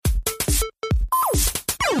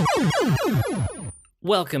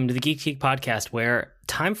Welcome to the Geek Geek podcast, where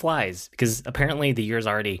time flies because apparently the year's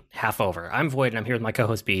already half over. I'm Void, and I'm here with my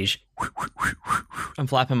co-host Beej. I'm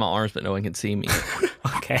flapping my arms, but no one can see me.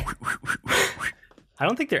 Okay. I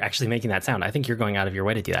don't think they're actually making that sound. I think you're going out of your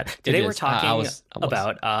way to do that. Today we're talking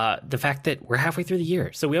about the fact that we're halfway through the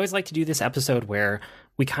year. So we always like to do this episode where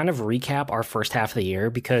we kind of recap our first half of the year,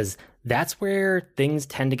 because that's where things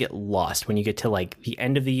tend to get lost when you get to like the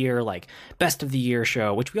end of the year, like best of the year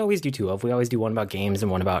show, which we always do two of. We always do one about games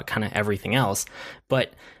and one about kind of everything else.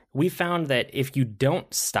 But we found that if you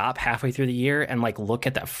don't stop halfway through the year and like look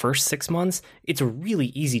at that first 6 months, it's really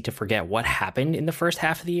easy to forget what happened in the first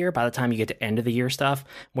half of the year by the time you get to end of the year stuff,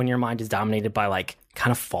 when your mind is dominated by like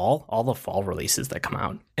kind of all the fall releases that come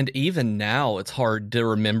out. And even now, it's hard to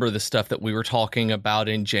remember the stuff that we were talking about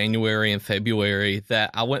in January and February,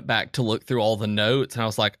 that I went back to look through all the notes and I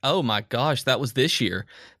was like, oh my gosh, that was this year.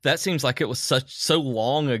 That seems like it was so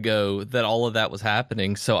long ago that all of that was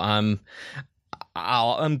happening. So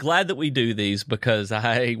I'm glad that we do these, because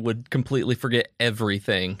I would completely forget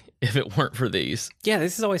everything if it weren't for these. Yeah,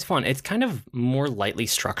 this is always fun. It's kind of more lightly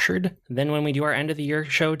structured than when we do our end of the year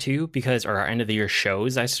show too, or our end of the year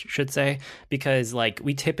shows, I should say, because like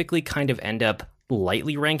we typically kind of end up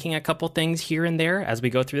lightly ranking a couple things here and there as we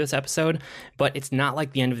go through this episode, but it's not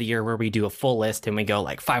like the end of the year where we do a full list and we go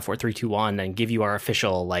like 5, 4, 3, 2, 1 and give you our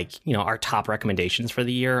official, like, you know, our top recommendations for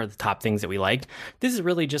the year or the top things that we liked. This is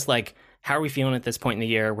really just like, how are we feeling at this point in the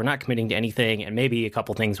year? We're not committing to anything, and maybe a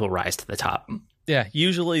couple things will rise to the top. Yeah,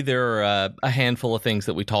 usually there are a handful of things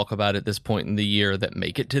that we talk about at this point in the year that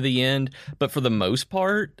make it to the end, but for the most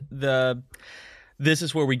part, this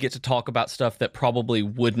is where we get to talk about stuff that probably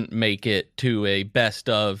wouldn't make it to a best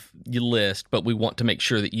of list, but we want to make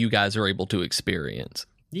sure that you guys are able to experience.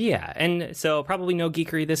 Yeah, and so probably no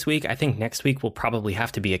geekery this week. I think next week will probably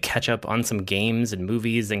have to be a catch-up on some games and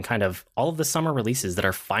movies and kind of all of the summer releases that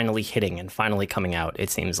are finally hitting and finally coming out, it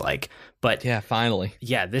seems like. But yeah, finally.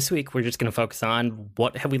 Yeah, this week we're just going to focus on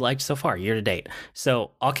what have we liked so far, year to date.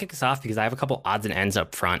 So I'll kick us off because I have a couple odds and ends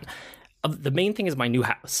up front. The main thing is my new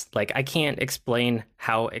house. Like, I can't explain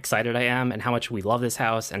how excited I am and how much we love this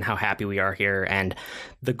house and how happy we are here. And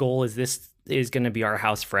the goal is this is going to be our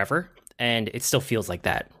house forever. And it still feels like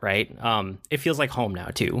that, right? It feels like home now,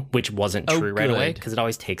 too, which wasn't true right away because it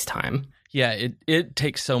always takes time. Yeah, it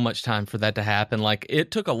takes so much time for that to happen. Like,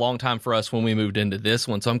 it took a long time for us when we moved into this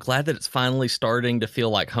one. So I'm glad that it's finally starting to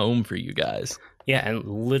feel like home for you guys. Yeah, and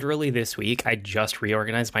literally this week, I just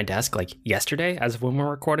reorganized my desk like yesterday as of when we're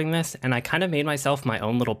recording this. And I kind of made myself my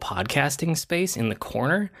own little podcasting space in the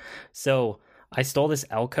corner. So I stole this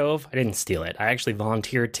alcove. I didn't steal it. I actually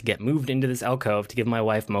volunteered to get moved into this alcove to give my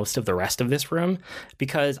wife most of the rest of this room,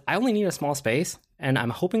 because I only need a small space. And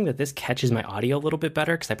I'm hoping that this catches my audio a little bit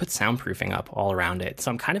better because I put soundproofing up all around it.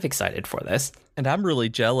 So I'm kind of excited for this. And I'm really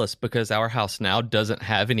jealous because our house now doesn't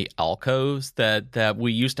have any alcoves. That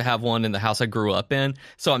we used to have one in the house I grew up in.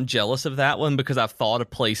 So I'm jealous of that one because I've thought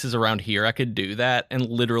of places around here I could do that. And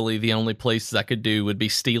literally the only places I could do would be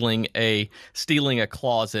stealing a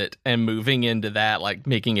closet and moving into that, like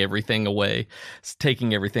making everything away,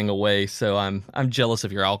 taking everything away. So I'm jealous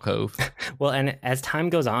of your alcove. Well, and as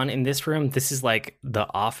time goes on in this room, this is like the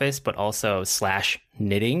office, but also /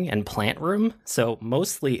 knitting and plant room. So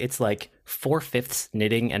mostly it's like 4/5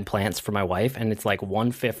 knitting and plants for my wife, and it's like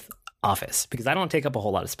 1/5 office because I don't take up a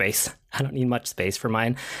whole lot of space. I don't need much space for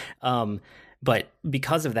mine. But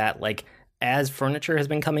because of that, like as furniture has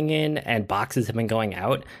been coming in and boxes have been going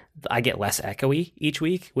out, I get less echoey each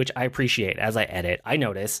week, which I appreciate as I edit. I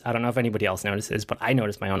notice. I don't know if anybody else notices, but I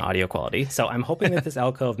notice my own audio quality. So I'm hoping that this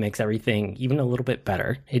alcove makes everything even a little bit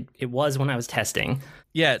better. It was when I was testing.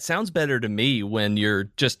 Yeah, it sounds better to me when you're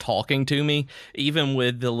just talking to me. Even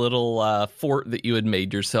with the little fort that you had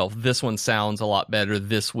made yourself, this one sounds a lot better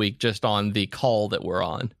this week just on the call that we're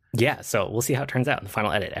on. Yeah, so we'll see how it turns out in the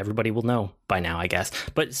final edit. Everybody will know by now, I guess.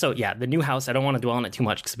 But so, yeah, the new house, I don't want to dwell on it too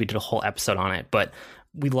much because we did a whole episode on it, but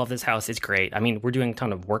we love this house. It's great. I mean, we're doing a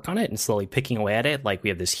ton of work on it and slowly picking away at it. Like, we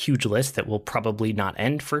have this huge list that will probably not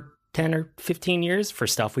end for 10 or 15 years for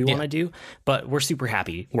stuff we want to do, but we're super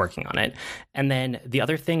happy working on it. And then the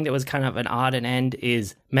other thing that was kind of an odd and end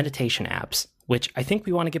is meditation apps, which I think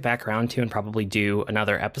we want to get back around to and probably do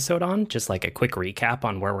another episode on, just like a quick recap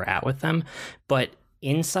on where we're at with them. But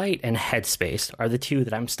Insight and Headspace are the two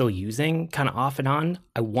that I'm still using kind of off and on.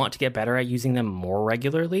 I want to get better at using them more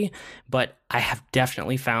regularly, but I have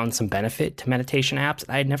definitely found some benefit to meditation apps.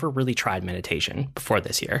 I had never really tried meditation before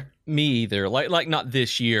this year. Me either. Like not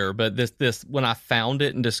this year, but this when I found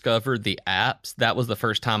it and discovered the apps, that was the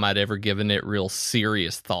first time I'd ever given it real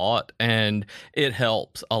serious thought, and it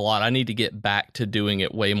helps a lot. I need to get back to doing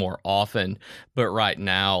it way more often, but right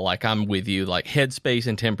now, like I'm with you, like Headspace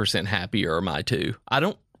and 10% Happier are my two. I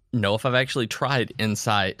don't know if I've actually tried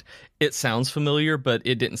Insight. It sounds familiar, but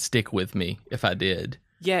it didn't stick with me if I did.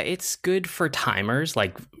 Yeah, it's good for timers,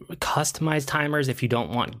 like customized timers if you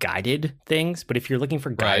don't want guided things. But if you're looking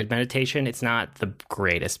for guided meditation, it's not the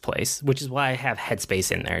greatest place, which is why I have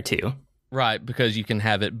Headspace in there too. Right, because you can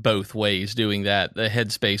have it both ways doing that. The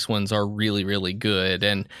Headspace ones are really, really good.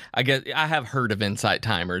 And I guess I have heard of Insight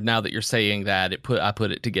Timer. Now that you're saying that, I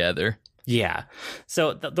put it together. Yeah.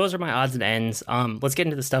 So those are my odds and ends. Let's get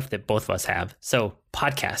into the stuff that both of us have. So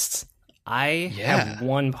podcasts. I have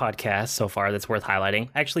one podcast so far that's worth highlighting.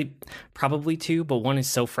 Actually, probably two, but one is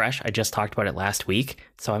so fresh. I just talked about it last week,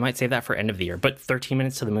 so I might save that for end of the year. But 13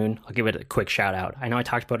 Minutes to the Moon, I'll give it a quick shout out. I know I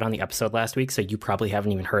talked about it on the episode last week, so you probably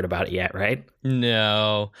haven't even heard about it yet, right?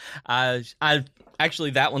 No. I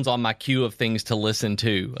actually, that one's on my queue of things to listen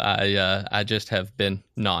to. I just have been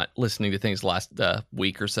not listening to things last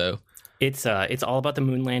week or so. It's all about the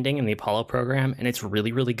moon landing and the Apollo program, and it's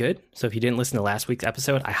really, really good. So if you didn't listen to last week's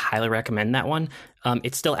episode, I highly recommend that one.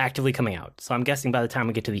 It's still actively coming out. So I'm guessing by the time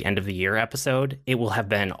we get to the end of the year episode, it will have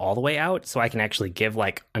been all the way out. So I can actually give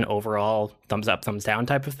like an overall thumbs up, thumbs down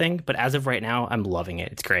type of thing. But as of right now, I'm loving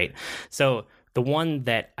it. It's great. So the one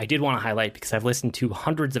that I did want to highlight, because I've listened to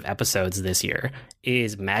hundreds of episodes this year,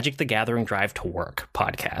 is Magic the Gathering Drive to Work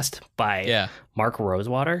podcast by Mark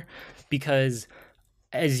Rosewater. Because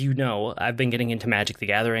as you know, I've been getting into Magic the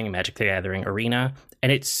Gathering and Magic the Gathering Arena,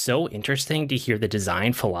 and it's so interesting to hear the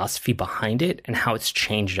design philosophy behind it and how it's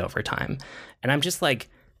changed over time. And I'm just like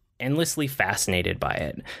endlessly fascinated by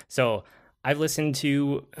it. So I've listened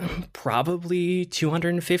to probably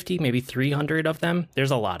 250, maybe 300 of them.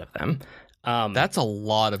 There's a lot of them. That's a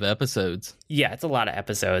lot of episodes. Yeah, it's a lot of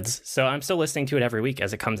episodes. So I'm still listening to it every week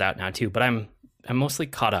as it comes out now too, but I'm mostly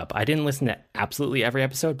caught up. I didn't listen to absolutely every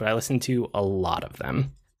episode, but I listened to a lot of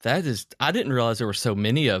them. I didn't realize there were so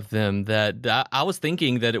many of them. That I was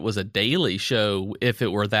thinking that it was a daily show if it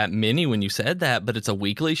were that many when you said that, but it's a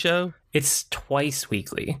weekly show? It's twice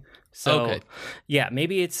weekly. So yeah,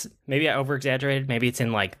 maybe I over exaggerated. Maybe it's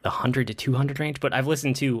in like the 100 to 200 range, but I've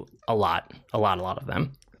listened to a lot of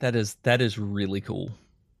them. That is really cool.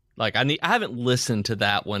 Like I haven't listened to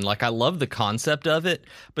that one. Like I love the concept of it,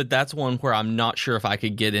 but that's one where I'm not sure if I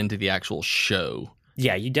could get into the actual show.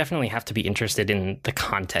 Yeah, you definitely have to be interested in the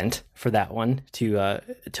content for that one to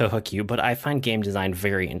hook you. But I find game design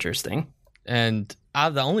very interesting. And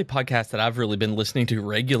the only podcast that I've really been listening to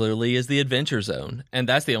regularly is The Adventure Zone. And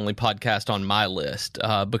that's the only podcast on my list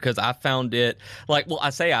because I found it I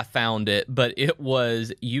say I found it, but it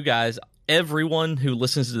was you guys. Everyone who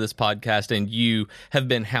listens to this podcast and you have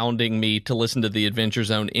been hounding me to listen to The Adventure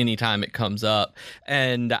Zone anytime it comes up.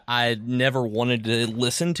 And I never wanted to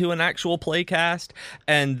listen to an actual playcast.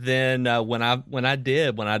 And then when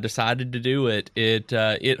I decided to do it,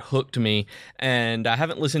 it hooked me. And I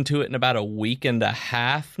haven't listened to it in about a week and a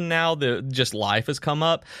half now. Just life has come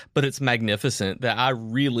up, but it's magnificent. That I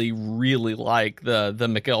really, really like the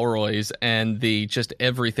McElroys and just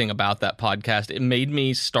everything about that podcast. It made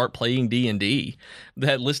me start playing D&D.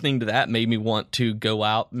 That listening to that made me want to go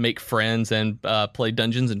out, make friends, and play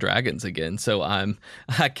Dungeons and Dragons again. So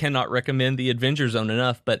I cannot recommend The Adventure Zone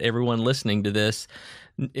enough, but everyone listening to this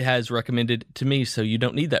has recommended it to me, so you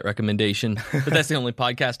don't need that recommendation. But that's the only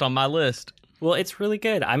podcast on my list. Well, it's really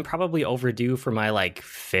good. I'm probably overdue for my like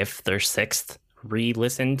 5th or 6th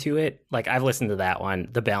re-listen to it. Like I've listened to that one,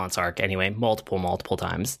 The Balance Arc, anyway, multiple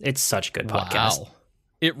times. It's such a good podcast. Wow.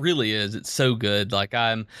 It really is. It's so good. Like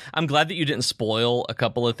I'm glad that you didn't spoil a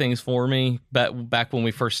couple of things for me back when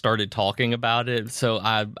we first started talking about it. So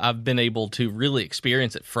I've been able to really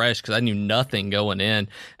experience it fresh because I knew nothing going in,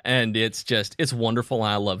 and it's wonderful.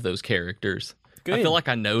 And I love those characters. Good. I feel like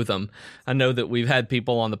I know them. I know that we've had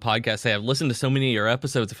people on the podcast say, I've listened to so many of your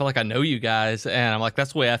episodes. I feel like I know you guys. And I'm like,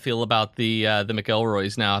 that's the way I feel about the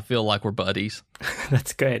McElroys now. I feel like we're buddies.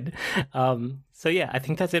 That's good. So yeah, I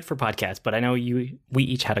think that's it for podcasts, but I know we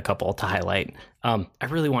each had a couple to highlight. I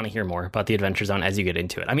really want to hear more about The Adventure Zone as you get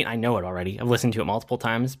into it. I mean, I know it already. I've listened to it multiple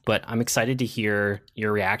times, but I'm excited to hear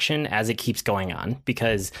your reaction as it keeps going on,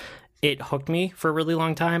 because it hooked me for a really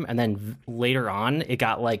long time. And then later on,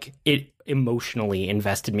 it emotionally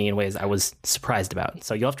invested me in ways I was surprised about.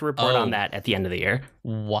 So you'll have to report on that at the end of the year.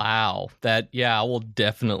 Wow. I will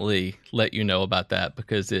definitely let you know about that,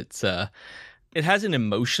 because it's, It hasn't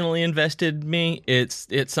emotionally invested me. It's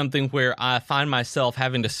something where I find myself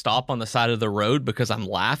having to stop on the side of the road because I'm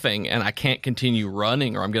laughing and I can't continue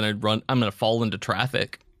running, or I'm gonna fall into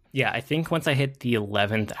traffic. Yeah, I think once I hit the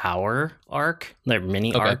 11th hour arc, the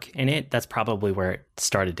mini arc in it, that's probably where it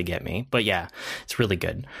started to get me. But yeah, it's really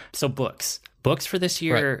good. So books for this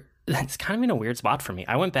year. Right. It's kind of in a weird spot for me.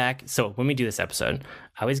 I went back. So when we do this episode,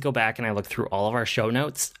 I always go back and I look through all of our show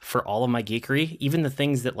notes for all of my geekery, even the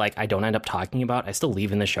things that like I don't end up talking about. I still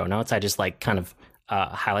leave in the show notes. I just like kind of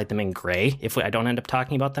highlight them in gray if I don't end up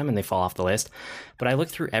talking about them and they fall off the list. But I look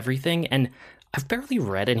through everything and I've barely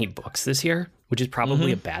read any books this year, which is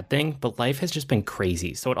probably a bad thing, but life has just been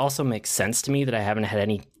crazy. So it also makes sense to me that I haven't had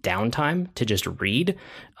any downtime to just read.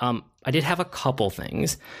 I did have a couple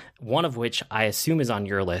things, one of which I assume is on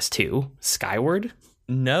your list too, Skyward.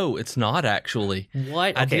 No, it's not actually.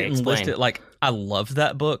 What? I Okay, didn't explain. list it. Like, I loved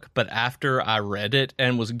that book, but after I read it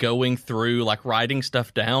and was going through, like, writing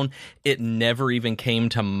stuff down, it never even came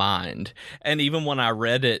to mind. And even when I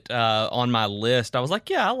read it on my list, I was like,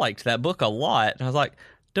 yeah, I liked that book a lot. And I was like,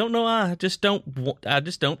 don't know. I just don't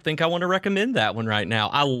think I want to recommend that one right now.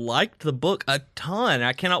 I liked the book a ton.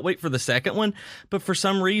 I cannot wait for the second one, but for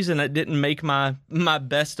some reason it didn't make my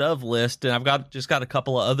best of list, and I've just got a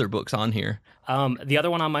couple of other books on here. The other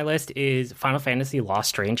one on my list is Final Fantasy Lost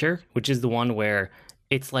Stranger, which is the one where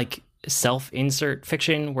it's like self-insert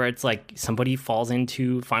fiction, where it's like somebody falls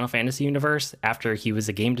into Final Fantasy universe after he was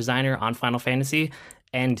a game designer on Final Fantasy,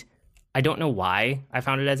 and I don't know why I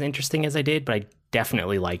found it as interesting as I did, but I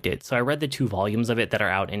definitely liked it. So I read the 2 volumes of it that are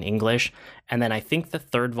out in English, and then I think the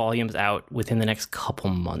 3rd volume's out within the next couple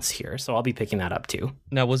months here. So I'll be picking that up too.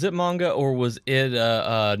 Now, was it manga or was it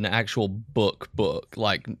an actual book,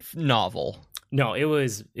 like novel? No, it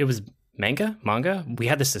was manga. We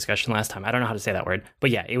had this discussion last time. I don't know how to say that word,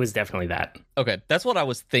 but yeah, it was definitely that. Okay, that's what I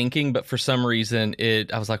was thinking, but for some reason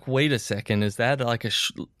I was like, wait a second, is that like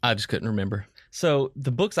I just couldn't remember. So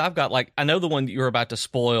the books I've got, like, I know the one that you were about to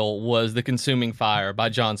spoil was The Consuming Fire by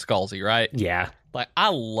John Scalzi, right? Yeah. Like, I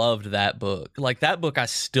loved that book. Like, that book I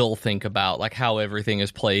still think about, like, how everything is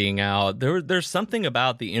playing out. There's something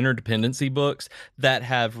about the interdependency books that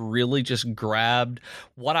have really just grabbed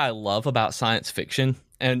what I love about science fiction.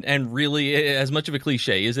 And really, as much of a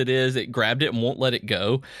cliche as it is, it grabbed it and won't let it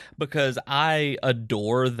go, because I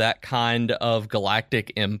adore that kind of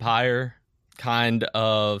galactic empire kind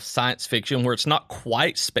of science fiction where it's not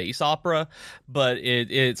quite space opera, but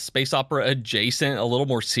it's space opera adjacent, a little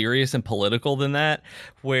more serious and political than that,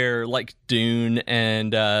 where like Dune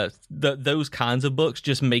and those kinds of books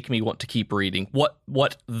just make me want to keep reading.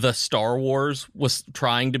 What the Star Wars was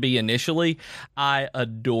trying to be initially, I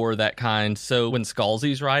adore that kind. So when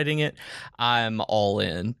Scalzi's writing it, I'm all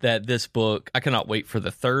in. That this book, I cannot wait for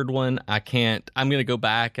the 3rd one. I'm going to go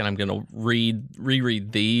back and I'm going to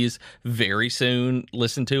reread these very soon,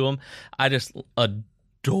 listen to them. I just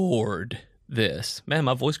adored this. Man,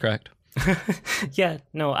 my voice cracked. Yeah,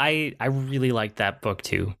 no, I really liked that book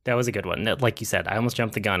too. That was a good one. Like you said, I almost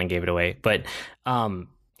jumped the gun and gave it away. But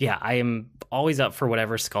yeah, I am always up for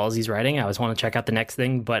whatever Scalzi's writing. I always want to check out the next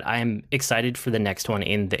thing, but I'm excited for the next one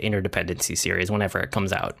in the Interdependency series whenever it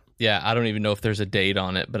comes out. Yeah, I don't even know if there's a date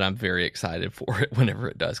on it, but I'm very excited for it whenever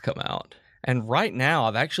it does come out. And right now,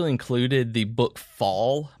 I've actually included the book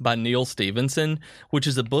Fall by Neil Stephenson, which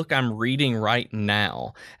is a book I'm reading right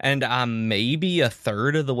now. And I'm maybe a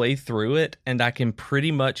third of the way through it, and I can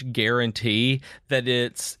pretty much guarantee that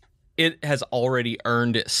it has already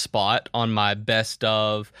earned its spot on my best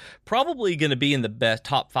of, probably going to be in the best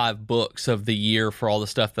top 5 books of the year for all the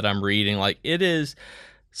stuff that I'm reading. Like, it is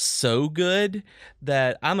so good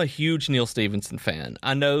that I'm a huge Neil Stephenson fan.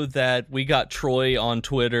 I know that we got Troy on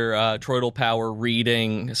Twitter, Troidal Power,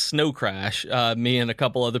 reading Snow Crash. Me and a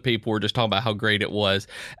couple other people were just talking about how great it was.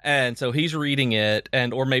 And so he's reading it,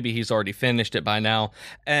 or maybe he's already finished it by now.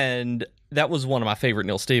 And that was one of my favorite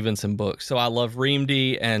Neil Stephenson books. So I love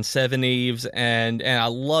Reamdy and Seven Eves, and I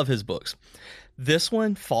love his books. This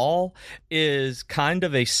one, Fall, is kind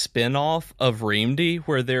of a spin-off of Reamdy,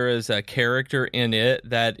 where there is a character in it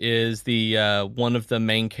that is the one of the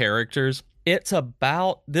main characters.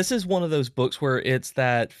 This is one of those books where it's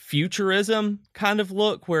that futurism kind of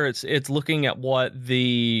look, where it's looking at what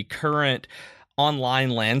the current online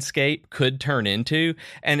landscape could turn into,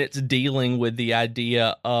 and it's dealing with the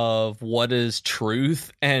idea of what is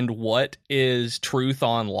truth and what is truth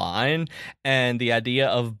online, and the idea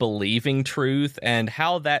of believing truth and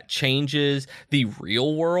how that changes the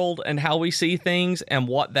real world and how we see things, and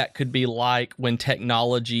what that could be like when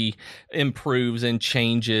technology improves and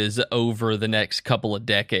changes over the next couple of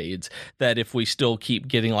decades. That if we still keep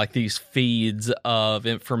getting like these feeds of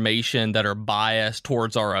information that are biased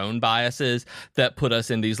towards our own biases, that put us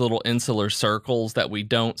in these little insular circles that we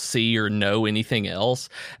don't see or know anything else.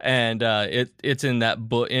 And it's in that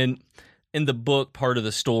book. In the book, part of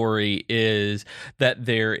the story is that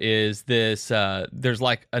there is this, there's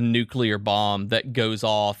like a nuclear bomb that goes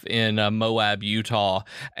off in Moab, Utah,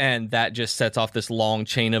 and that just sets off this long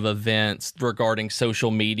chain of events regarding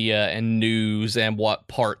social media and news and what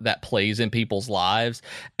part that plays in people's lives.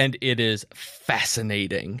 And it is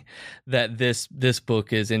fascinating that this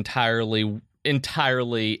book is entirely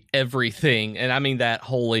everything, and I mean that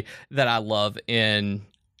wholly, that I love in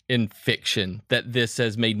fiction, that this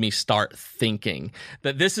has made me start thinking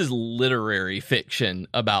that this is literary fiction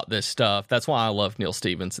about this stuff. That's why I love Neil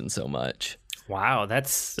Stephenson so much. Wow,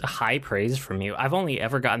 that's high praise from you. I've only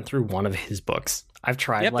ever gotten through one of his books. I've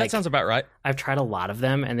tried that sounds about right. I've tried a lot of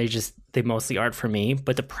them, and they mostly aren't for me,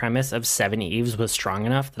 but the premise of Seven Eves was strong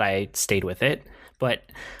enough that I stayed with it. But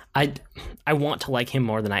I want to like him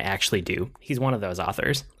more than I actually do. He's one of those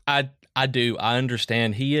authors. I do. I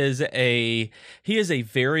understand. He is a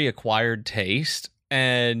very acquired taste,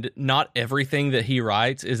 and not everything that he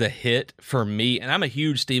writes is a hit for me. And I'm a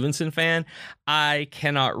huge Stevenson fan. I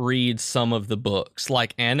cannot read some of the books,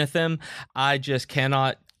 like Anathem. I just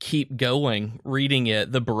cannot keep going reading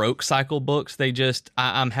it. The Baroque cycle books,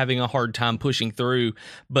 I'm having a hard time pushing through.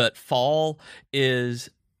 But Fall is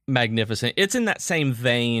magnificent. It's in that same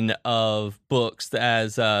vein of books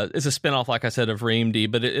as it's a spinoff, like I said, of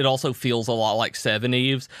Reamdy, but it also feels a lot like Seven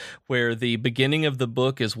Eves, where the beginning of the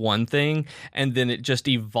book is one thing, and then it just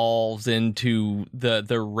evolves into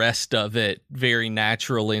the rest of it very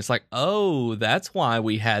naturally. It's like, oh, that's why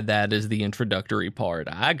we had that as the introductory part.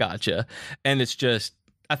 I gotcha. And it's just,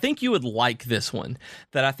 I think you would like this one.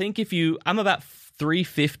 That I think I'm about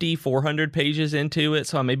 400 pages into it,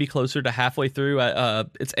 so I may be closer to halfway through.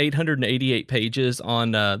 It's 888 pages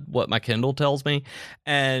on what my Kindle tells me,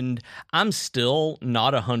 and I'm still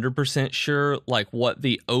not 100% sure like what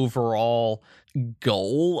the overall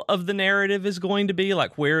goal of the narrative is going to be,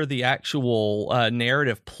 like where the actual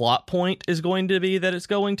narrative plot point is going to be that it's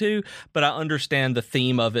going to, but I understand the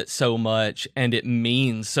theme of it so much, and it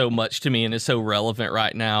means so much to me and is so relevant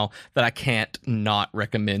right now that I can't not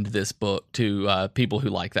recommend this book to people who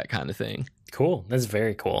like that kind of thing. Cool. That's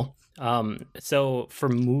very cool. So for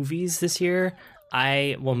movies this year,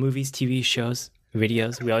 movies, TV shows,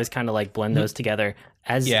 videos, we always kind of like blend those together.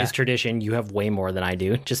 As is tradition, you have way more than I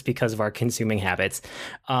do, just because of our consuming habits.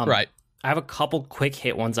 Right. I have a couple quick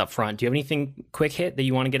hit ones up front. Do you have anything quick hit that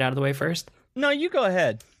you want to get out of the way first? No, you go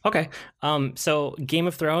ahead. Okay. So Game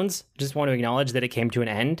of Thrones, just want to acknowledge that it came to an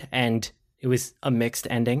end, and it was a mixed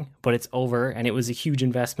ending, but it's over, and it was a huge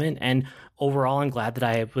investment. And overall, I'm glad that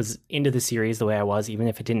I was into the series the way I was, even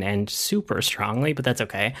if it didn't end super strongly, but that's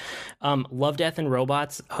okay. Love, Death, and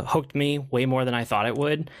Robots hooked me way more than I thought it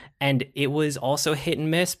would. And it was also hit and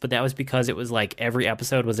miss, but that was because it was like every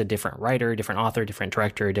episode was a different writer, different author, different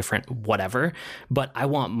director, different whatever. But I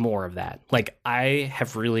want more of that. Like, I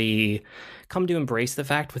have really come to embrace the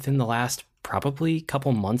fact within the last probably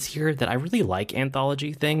couple months here that I really like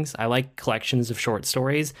anthology things. I like collections of short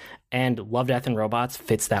stories, and Love, Death, and Robots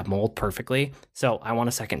fits that mold perfectly. So I want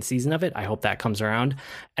a second season of it. I hope that comes around.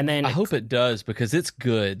 And then I hope it does, because it's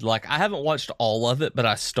good. Like, I haven't watched all of it, but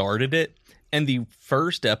I started it. And the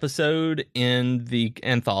first episode in the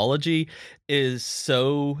anthology is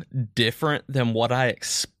so different than what I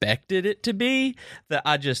expected it to be that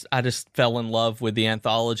I just fell in love with the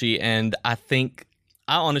anthology. And I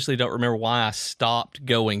honestly don't remember why I stopped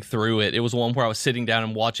going through it. It was one where I was sitting down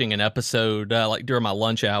and watching an episode like during my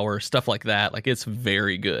lunch hour, stuff like that. Like, it's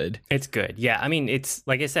very good. It's good. Yeah. I mean, it's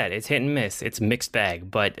like I said, it's hit and miss. It's a mixed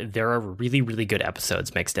bag, but there are really, really good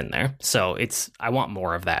episodes mixed in there. So I want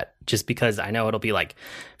more of that, just because I know it'll be like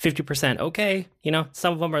 50% okay. You know,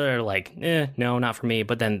 some of them are like, no, not for me.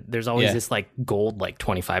 But then there's always this like gold, like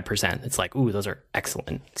 25%. It's like, ooh, those are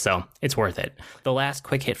excellent. So it's worth it. The last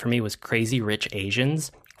quick hit for me was Crazy Rich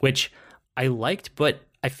Asians, which I liked, but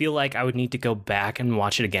I feel like I would need to go back and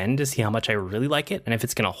watch it again to see how much I really like it and if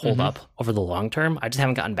it's going to hold up over the long term. I just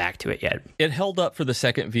haven't gotten back to it yet. It held up for the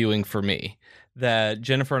second viewing for me. that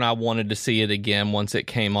Jennifer and I wanted to see it again once it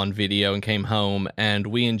came on video and came home, and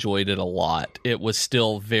we enjoyed it a lot. It was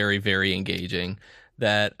still very, very engaging.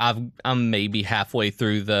 That I'm maybe halfway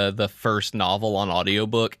through the first novel on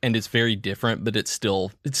audiobook, and it's very different, but it's still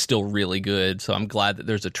really good. So I'm glad that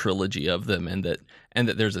there's a trilogy of them, and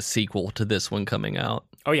that there's a sequel to this one coming out.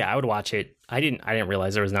 Oh yeah, I would watch it. I didn't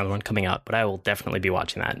realize there was another one coming out, but I will definitely be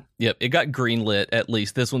watching that. Yep, it got greenlit. At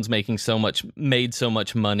least this one's made so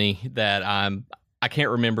much money that I can't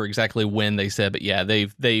remember exactly when they said, but yeah,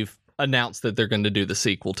 they've announced that they're going to do the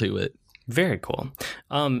sequel to it. Very cool.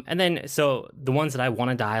 And then, so the ones that I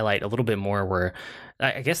wanted to highlight a little bit more were,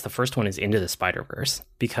 I guess the first one is Into the Spider-Verse,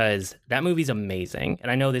 because that movie's amazing.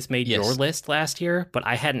 And I know this made your list last year, but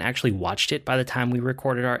I hadn't actually watched it by the time we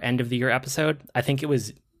recorded our end of the year episode. I think it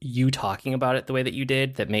was you talking about it the way that you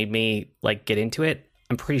did that made me like get into it.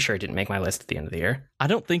 I'm pretty sure it didn't make my list at the end of the year. I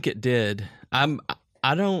don't think it did.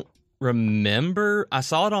 I don't remember. I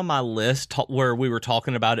saw it on my list where we were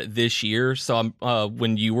talking about it this year, so I'm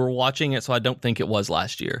when you were watching it, so I don't think it was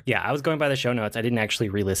last year. Yeah, I was going by the show notes. I didn't actually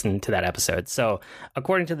re-listen to that episode. So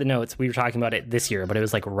according to the notes, we were talking about it this year, but it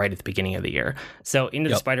was like right at the beginning of the year. So Into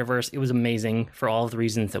the Spider-Verse, it was amazing for all of the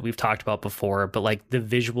reasons that we've talked about before, but like the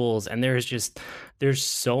visuals, and there's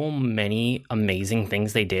so many amazing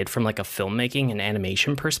things they did from like a filmmaking and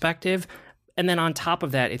animation perspective. And then on top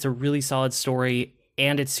of that, it's a really solid story,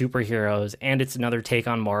 and it's superheroes, and it's another take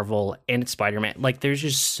on Marvel, and it's Spider-Man. Like, there's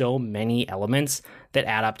just so many elements that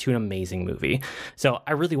add up to an amazing movie. So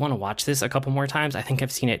I really want to watch this a couple more times. I think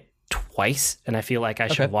I've seen it twice, and I feel like I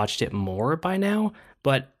should have watched it more by now.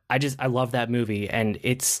 But I love that movie, and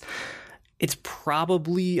it's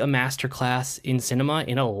probably a masterclass in cinema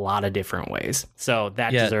in a lot of different ways. So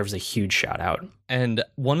that deserves a huge shout out. And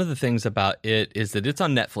one of the things about it is that it's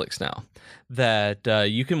on Netflix now, that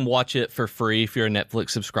you can watch it for free if you're a Netflix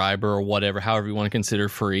subscriber or whatever, however you want to consider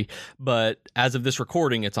free. But as of this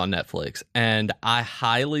recording, it's on Netflix. And I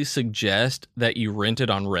highly suggest that you rent it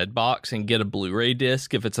on Redbox and get a Blu-ray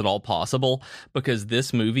disc if it's at all possible, because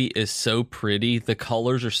this movie is so pretty. The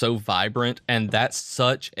colors are so vibrant, and that's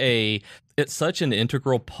such an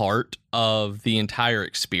integral part of the entire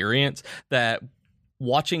experience that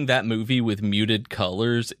watching that movie with muted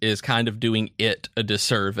colors is kind of doing it a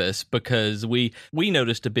disservice, because we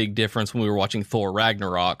noticed a big difference when we were watching Thor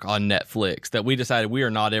Ragnarok on Netflix, that we decided we are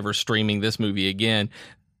not ever streaming this movie again.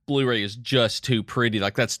 Blu-ray is just too pretty.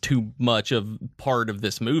 Like, that's too much of part of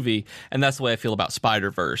this movie. And that's the way I feel about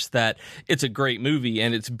Spider-Verse, that it's a great movie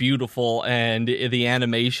and it's beautiful, and the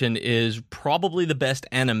animation is probably the best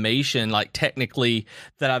animation, like technically,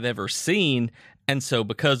 that I've ever seen. And so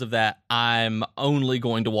because of that, I'm only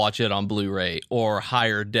going to watch it on Blu-ray or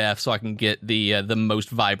higher def so I can get the most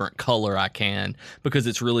vibrant color I can, because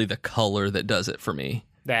it's really the color that does it for me.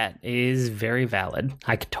 That is very valid.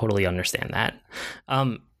 I could totally understand that.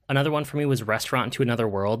 Another one for me was Restaurant to Another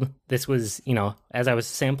World. This was, as I was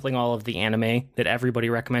sampling all of the anime that everybody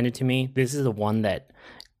recommended to me, this is the one that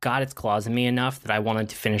got its claws in me enough that I wanted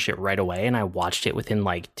to finish it right away. And I watched it within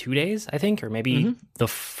like 2 days, I think, or maybe the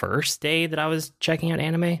first day that I was checking out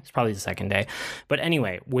anime. It's probably the second day. But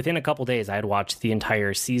anyway, within a couple days, I had watched the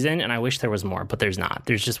entire season, and I wish there was more, but there's not.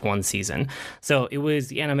 There's just one season. So it was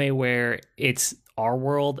the anime where it's our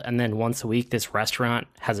world, and then once a week, this restaurant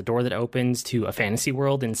has a door that opens to a fantasy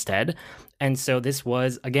world instead. And so this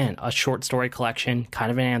was, again, a short story collection,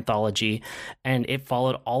 kind of an anthology, and it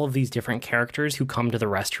followed all of these different characters who come to the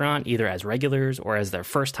restaurant, either as regulars or as their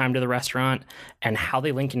first time to the restaurant, and how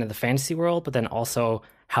they link into the fantasy world, but then also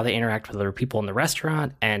how they interact with other people in the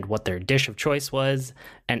restaurant and what their dish of choice was.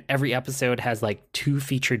 And every episode has like 2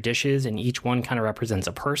 featured dishes, and each one kind of represents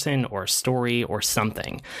a person or a story or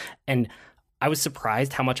something. And I was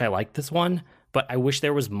surprised how much I liked this one, but I wish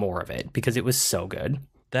there was more of it because it was so good.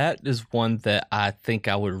 That is one that I think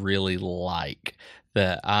I would really like,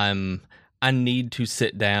 that I need to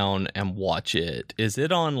sit down and watch it. Is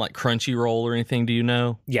it on like Crunchyroll or anything? Do you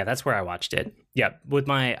know? Yeah, that's where I watched it. Yeah,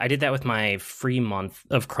 I did that with my free month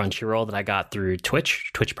of Crunchyroll that I got through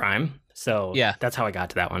Twitch Prime. So yeah, that's how I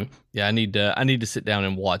got to that one. Yeah, I need to sit down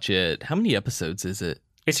and watch it. How many episodes is it?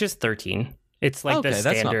 It's just 13. It's like the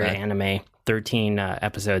standard anime, 13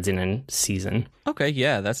 episodes in a season. Okay,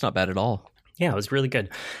 yeah, that's not bad at all. Yeah, it was really good.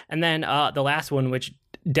 And then the last one, which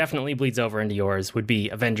definitely bleeds over into yours, would be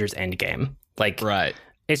Avengers Endgame. Like, right.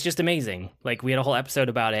 It's just amazing. Like, we had a whole episode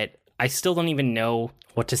about it. I still don't even know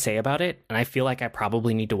what to say about it, and I feel like I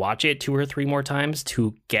probably need to watch it 2 or 3 more times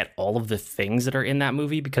to get all of the things that are in that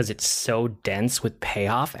movie, because it's so dense with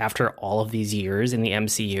payoff after all of these years in the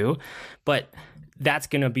MCU. But that's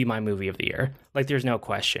going to be my movie of the year. Like, there's no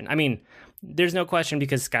question. I mean, There's no question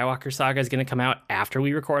because Skywalker Saga is going to come out after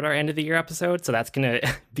we record our end of the year episode. So that's going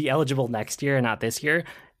to be eligible next year and not this year.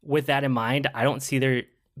 With that in mind, I don't see there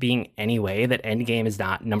being any way that Endgame is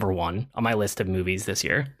not number one on my list of movies this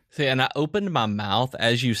year. See, and I opened my mouth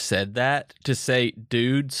as you said that to say,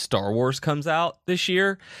 dude, Star Wars comes out this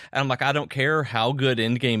year. And I'm like, I don't care how good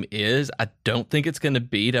Endgame is. I don't think it's going to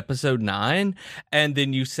beat episode 9. And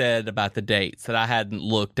then you said about the dates that I hadn't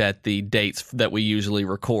looked at the dates that we usually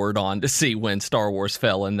record on to see when Star Wars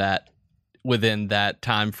fell in that within that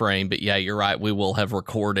time frame. But yeah, you're right. We will have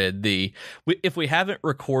recorded if we haven't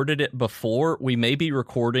recorded it before, we may be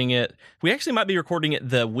recording it. We actually might be recording it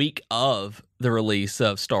the week of the release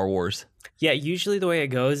of Star Wars. Yeah, usually the way it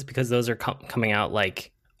goes, because those are coming out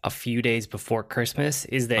like a few days before Christmas,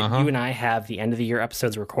 is that you and I have the end of the year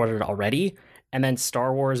episodes recorded already. And then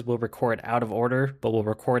Star Wars will record out of order, but we'll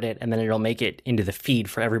record it and then it'll make it into the feed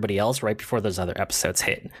for everybody else right before those other episodes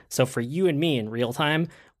hit. So for you and me in real time,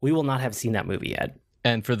 we will not have seen that movie yet.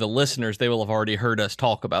 And for the listeners, they will have already heard us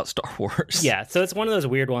talk about Star Wars. Yeah, so it's one of those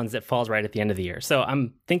weird ones that falls right at the end of the year. So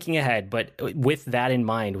I'm thinking ahead, but with that in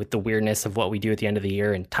mind, with the weirdness of what we do at the end of the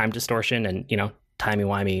year and time distortion and,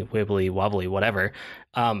 timey-wimey, wibbly-wobbly, whatever,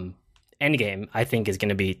 Endgame, I think, is going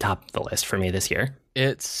to be top of the list for me this year.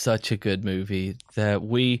 It's such a good movie that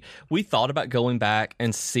we thought about going back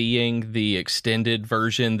and seeing the extended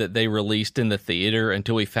version that they released in the theater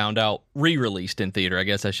until we found out, re-released in theater, I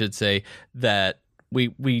guess I should say, that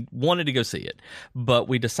we wanted to go see it, but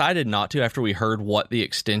we decided not to after we heard what the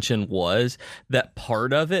extension was. That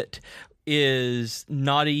part of it is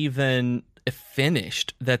not even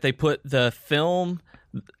finished, that they put the film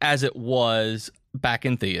as it was back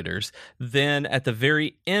in theaters. Then at the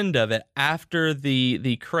very end of it, after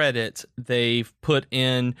the credits, they've put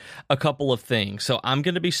in a couple of things. So I'm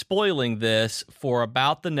going to be spoiling this for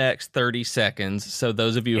about the next 30 seconds. So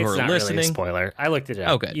those of you who are listening... It's not really a spoiler. I looked it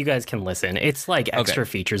up. Okay. You guys can listen. It's like extra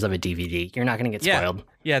features of a DVD. You're not going to get spoiled.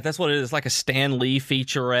 Yeah, that's what it is. Like a Stan Lee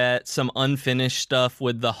featurette, some unfinished stuff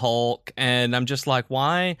with the Hulk. And I'm just like,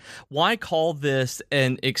 why call this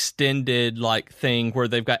an extended thing where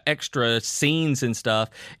they've got extra scenes and stuff?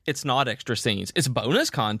 It's not extra scenes. It's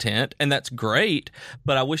bonus content, and that's great,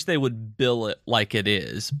 but I wish they would bill it like it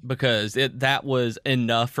is, because that was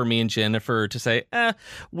enough for me and Jennifer to say,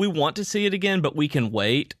 we want to see it again, but we can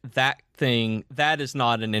wait. That is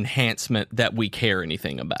not an enhancement that we care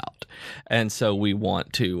anything about. And so we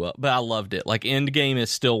want to, but I loved it. Like, Endgame is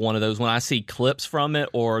still one of those, when I see clips from it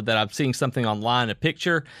or that I'm seeing something online, a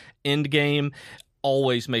picture, Endgame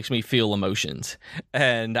always makes me feel emotions.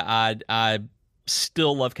 And I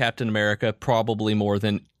still love Captain America probably more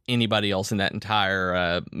than anybody else in that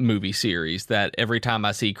entire movie series. That every time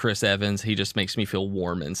I see Chris Evans, he just makes me feel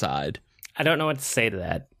warm inside. I don't know what to say to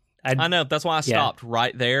that. I know. That's why I stopped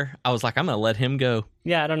right there. I was like, I'm going to let him go.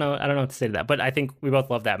 Yeah, I don't know what to say to that. But I think we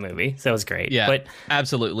both love that movie, so it was great. Yeah, but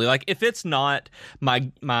absolutely. Like, if it's not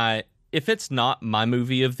if it's not my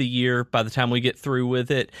movie of the year by the time we get through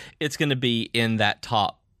with it, it's going to be in that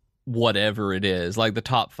top whatever it is, like the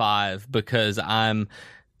top 5, because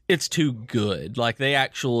it's too good. Like, they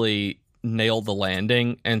actually nailed the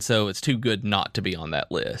landing, and so it's too good not to be on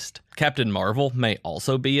that list. Captain Marvel may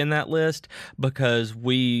also be in that list because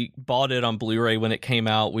we bought it on Blu-ray when it came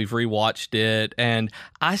out. We've rewatched it, and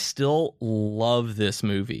I still love this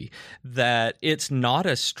movie. That it's not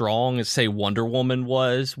as strong as, say, Wonder Woman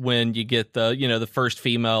was when you get the first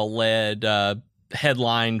female-led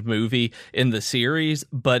headlined movie in the series,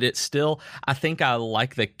 but it's still, I think I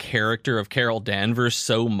like the character of Carol Danvers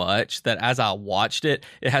so much that as I watched it,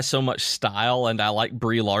 it has so much style, and I like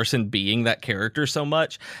Brie Larson being that character so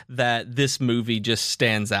much that this movie just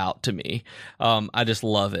stands out to me. I just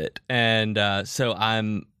love it. And so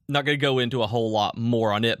I'm not going to go into a whole lot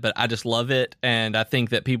more on it, but I just love it, and I think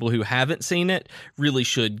that people who haven't seen it really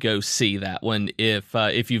should go see that one if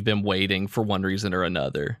you've been waiting for one reason or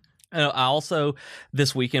another. I also,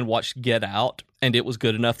 this weekend, watched Get Out, and it was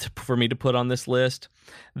good enough for me to put on this list.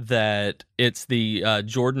 That it's the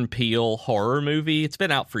Jordan Peele horror movie. It's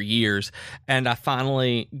been out for years, and I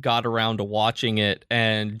finally got around to watching it,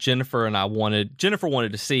 and Jennifer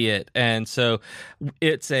wanted to see it, and so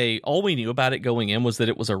all we knew about it going in was that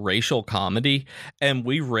it was a racial comedy, and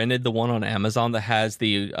we rented the one on Amazon that has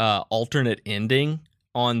the alternate ending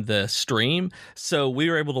on the stream, so we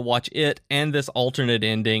were able to watch it and this alternate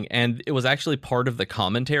ending, and it was actually part of the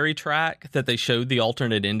commentary track that they showed the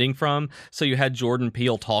alternate ending from, so you had Jordan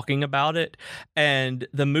Peele talking about it, and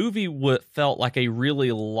the movie felt like a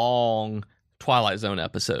really long Twilight Zone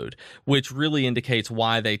episode, which really indicates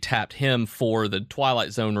why they tapped him for the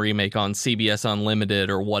Twilight Zone remake on CBS Unlimited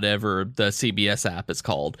or whatever the CBS app is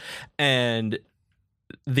called. And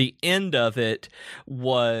the end of it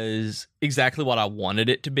was exactly what I wanted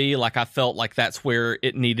it to be. Like, I felt like that's where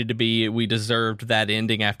it needed to be. We deserved that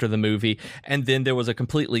ending after the movie. And then there was a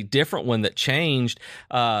completely different one that changed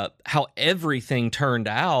how everything turned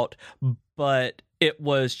out, but it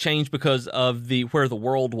was changed because of where the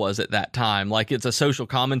world was at that time. Like, it's a social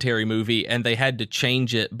commentary movie, and they had to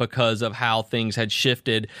change it because of how things had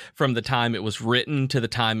shifted from the time it was written to the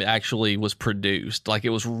time it actually was produced. Like,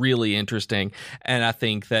 it was really interesting. And I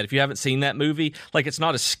think that if you haven't seen that movie, like, it's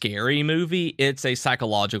not a scary movie, it's a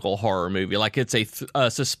psychological horror movie. Like, it's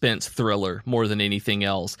a suspense thriller more than anything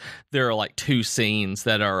else. There are like 2 scenes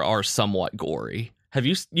that are somewhat gory.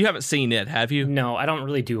 You haven't seen it, have you? No, I don't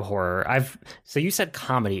really do horror. So you said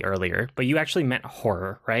comedy earlier, but you actually meant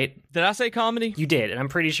horror, right? Did I say comedy? You did, and I'm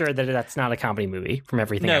pretty sure that that's not a comedy movie from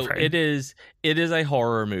everything I've heard. No, it is a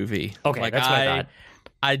horror movie. Okay, that's what I thought.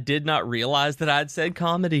 I did not realize that I'd said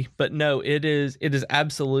comedy, but no, it is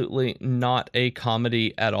absolutely not a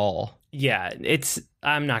comedy at all. Yeah,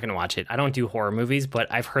 I'm not going to watch it. I don't do horror movies, but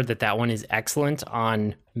I've heard that one is excellent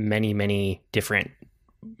on many, many different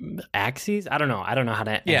axes. I don't know how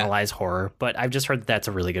to analyze horror, but I've just heard that's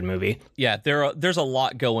a really good movie. Yeah, there's a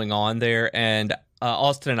lot going on there, and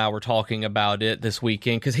Austin and I were talking about it this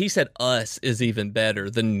weekend because he said Us is even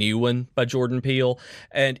better, the new one by Jordan Peele,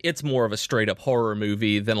 and it's more of a straight up horror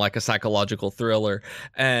movie than like a psychological thriller.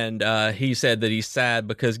 And he said that he's sad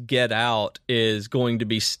because Get Out is going to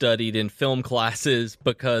be studied in film classes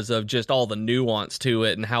because of just all the nuance to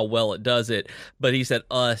it and how well it does it. But he said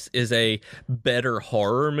Us is a better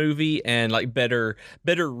horror movie and like better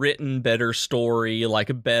written, better story,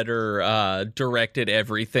 like better directed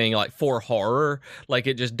everything, like for horror. Like,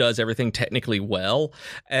 it just does everything technically well,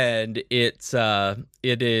 and it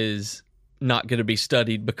is not going to be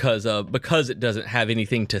studied because it doesn't have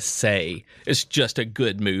anything to say. It's just a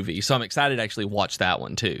good movie, so I'm excited to actually watch that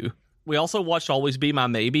one too. We also watched Always Be My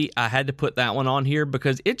Maybe. I had to put that one on here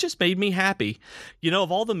because it just made me happy. You know,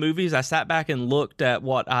 of all the movies, I sat back and looked at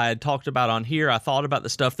what I had talked about on here. I thought about the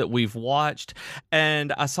stuff that we've watched,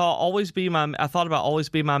 and I thought about Always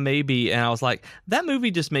Be My Maybe, and I was like, that movie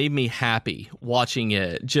just made me happy watching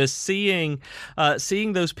it. Just seeing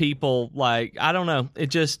those people, like, I don't know,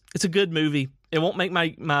 it's a good movie. It won't make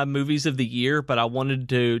my movies of the year, but I wanted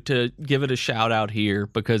to give it a shout out here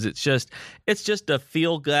because it's just a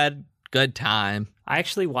feel good time. I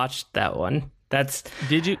actually watched that one.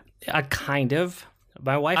 Did you? Kind of.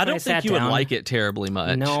 My wife and I sat down. I don't think you would like it terribly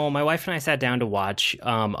much. No, my wife and I sat down to watch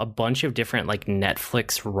a bunch of different like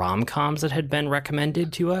Netflix rom-coms that had been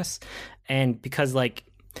recommended to us. And because like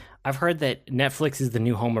I've heard that Netflix is the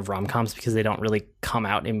new home of rom-coms because they don't really come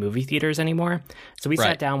out in movie theaters anymore. So we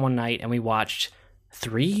sat down one night and we watched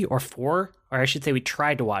 3 or 4, or I should say we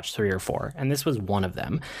tried to watch 3 or 4, and this was one of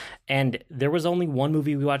them. And there was only one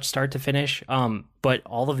movie we watched start to finish, but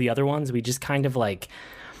all of the other ones, we just kind of like,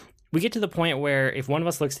 we get to the point where if one of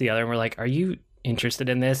us looks at the other and we're like, are you interested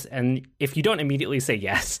in this? And if you don't immediately say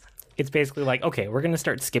yes, it's basically like, okay, we're going to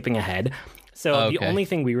start skipping ahead. So the only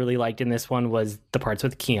thing we really liked in this one was the parts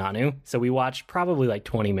with Keanu. So we watched probably like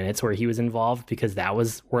 20 minutes where he was involved because that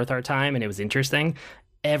was worth our time and it was interesting.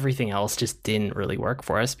 Everything else just didn't really work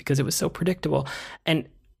for us because it was so predictable. And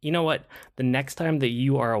you know what? The next time that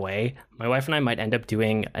you are away, my wife and I might end up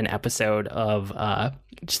doing an episode of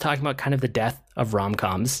just talking about kind of the death of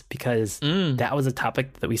rom-coms because that was a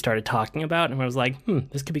topic that we started talking about. And I was like,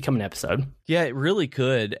 this could become an episode. Yeah, it really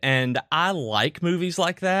could. And I like movies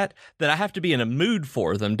like that I have to be in a mood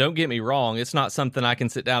for them. Don't get me wrong. It's not something I can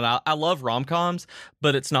sit down. I love rom-coms,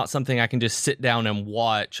 but it's not something I can just sit down and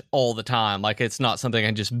watch all the time. Like, it's not something I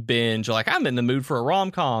can just binge. Like, I'm in the mood for a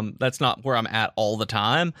rom-com. That's not where I'm at all the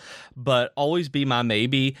time. But Always Be My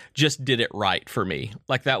Maybe just did it right for me.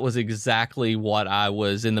 Like, that was exactly what I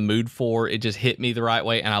was in the mood for. It just hit me the right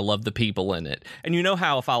way, and I love the people in it. And you know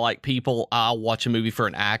how if I like people, I'll watch a movie for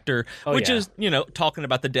an actor, which is, you know, talking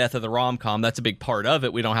about the death of the rom-com, that's a big part of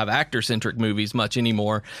it. We don't have actor-centric movies much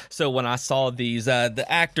anymore. So when I saw these the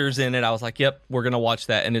actors in it, I was like, yep, we're going to watch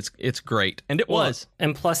that, and it's great. And it was.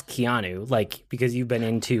 And plus Keanu, like, because you've been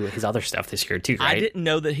into his other stuff this year too, right? I didn't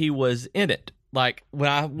know that he was in it. Like,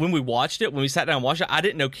 when we watched it, when we sat down and watched it, I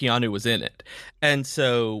didn't know Keanu was in it. And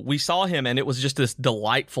so we saw him, and it was just this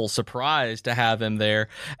delightful surprise to have him there.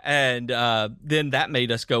 And then that made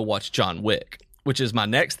us go watch John Wick, which is my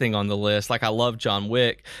next thing on the list. Like, I love John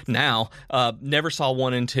Wick now. Never saw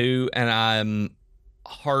 1 and 2, and I'm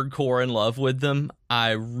hardcore in love with them.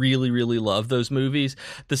 I really, really love those movies.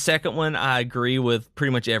 The second one, I agree with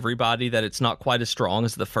pretty much everybody that it's not quite as strong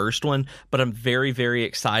as the first one, but I'm very, very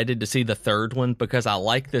excited to see the third one because I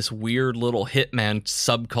like this weird little Hitman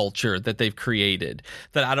subculture that they've created,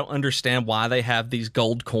 that I don't understand why they have these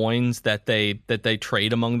gold coins that they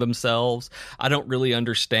trade among themselves. I don't really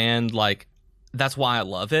understand, like, that's why I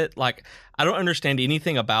love it. Like, I don't understand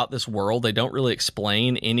anything about this world. They don't really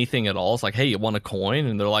explain anything at all. It's like, hey, you want a coin?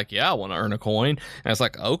 And they're like, yeah, I want to earn a coin. And it's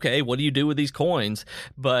like, okay, what do you do with these coins?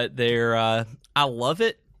 But I love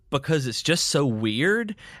it because it's just so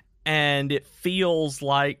weird, and it feels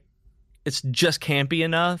like it's just campy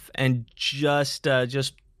enough and just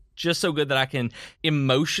so good that I can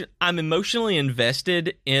I'm emotionally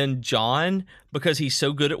invested in John because he's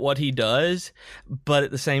so good at what he does, but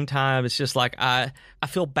at the same time it's just like I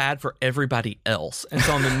feel bad for everybody else, and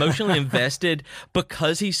so I'm emotionally invested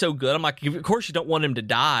because he's so good. I'm like, of course you don't want him to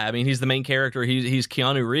die. I mean, he's the main character, he's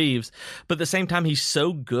Keanu Reeves, but at the same time he's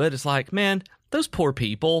so good. It's like, man, those poor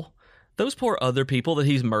people, those poor other people that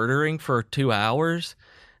he's murdering for 2 hours,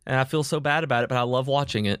 and I feel so bad about it, but I love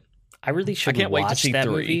watching it. I really should watch that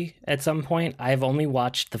movie at some point. I've only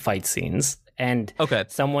watched the fight scenes, and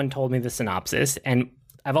someone told me the synopsis, and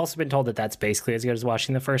I've also been told that that's basically as good as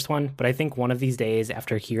watching the first one, but I think one of these days,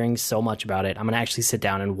 after hearing so much about it, I'm going to actually sit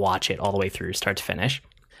down and watch it all the way through, start to finish.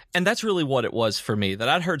 And that's really what it was for me, that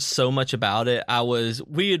I'd heard so much about it.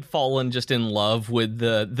 We had fallen just in love with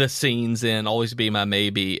the scenes in Always Be My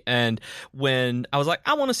Maybe. And when I was like,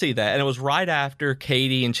 I want to see that. And it was right after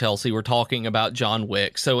Katie and Chelsea were talking about John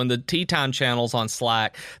Wick. So in the Tea Time channels on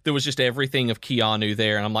Slack, there was just everything of Keanu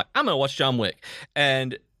there. And I'm like, I'm going to watch John Wick.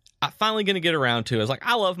 And I'm finally going to get around to it. I was like,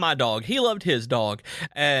 I love my dog. He loved his dog.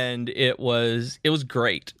 And it was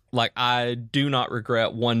great. Like, I do not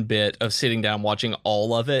regret one bit of sitting down watching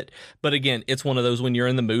all of it. But again, it's one of those when you're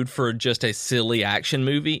in the mood for just a silly action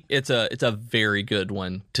movie, it's a very good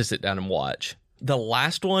one to sit down and watch. The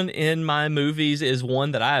last one in my movies is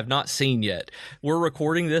one that I have not seen yet. We're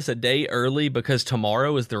recording this a day early because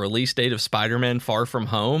tomorrow is the release date of Spider-Man Far From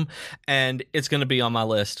Home, and it's going to be on my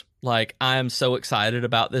list. Like, I am so excited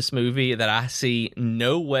about this movie that I see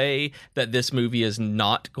no way that this movie is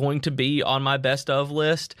not going to be on my best of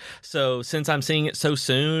list. So since I'm seeing it so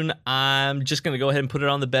soon, I'm just going to go ahead and put it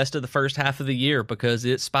on the best of the first half of the year because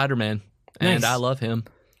it's Spider-Man, and I love him.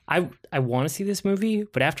 I want to see this movie,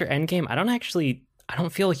 but after Endgame, I don't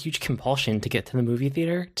feel a huge compulsion to get to the movie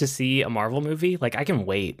theater to see a Marvel movie. Like, I can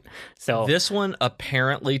wait. So this one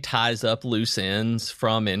apparently ties up loose ends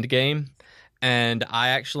from Endgame, and I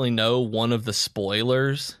actually know one of the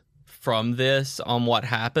spoilers from this on what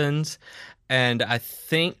happens, and I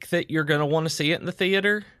think that you're going to want to see it in the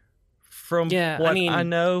theater. From I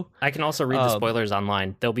know. I can also read the spoilers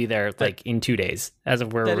online. They'll be there in 2 days as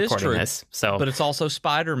of we're recording this. So, but it's also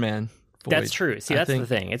Spider-Man. Void. That's true. See, that's the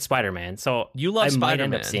thing. It's Spider-Man. So you love Spider-Man. Might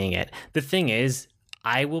end up seeing it. The thing is,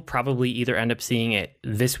 I will probably either end up seeing it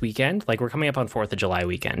this weekend. Like, we're coming up on 4th of July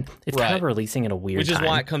weekend. It's kind of releasing at a weird time. Which is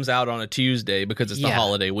why it comes out on a Tuesday, because it's the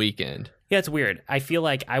holiday weekend. Yeah, it's weird. I feel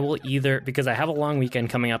like I will either, because I have a long weekend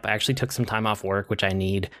coming up, I actually took some time off work, which I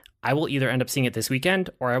need. I will either end up seeing it this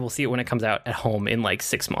weekend, or I will see it when it comes out at home in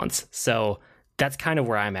 6 months. So that's kind of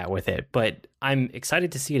where I'm at with it. But I'm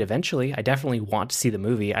excited to see it eventually. I definitely want to see the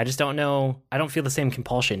movie. I just don't know. I don't feel the same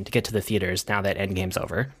compulsion to get to the theaters now that Endgame's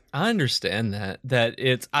over. I understand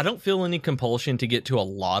that I don't feel any compulsion to get to a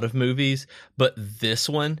lot of movies, but this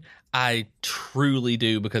one I truly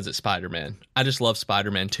do because it's Spider-Man. I just love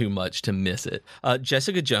Spider-Man too much to miss it.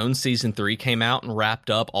 Jessica Jones season 3 came out and wrapped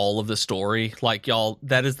up all of the story. Like, y'all,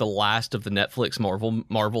 that is the last of the Netflix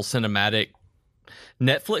Marvel Cinematic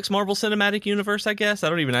Universe, I guess. I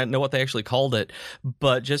don't even know what they actually called it.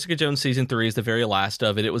 But Jessica Jones season 3 is the very last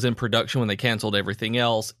of it. It was in production when they canceled everything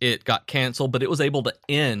else. It got canceled, but it was able to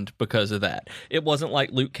end because of that. It wasn't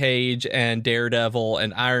like Luke Cage and Daredevil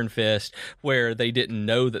and Iron Fist, where they didn't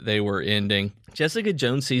know that they were ending. Jessica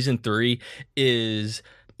Jones season 3 is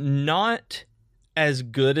not as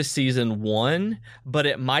good as season 1, but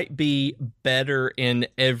it might be better in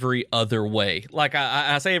every other way. Like,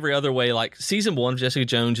 I say every other way, like season 1 of Jessica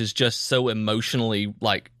Jones is just so emotionally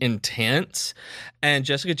intense, and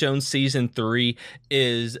Jessica Jones season 3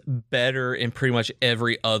 is better in pretty much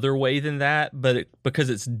every other way than that, but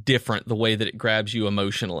because it's different the way that it grabs you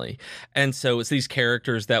emotionally. And so it's these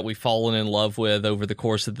characters that we've fallen in love with over the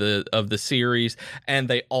course of the series, and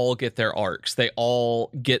they all get their arcs. They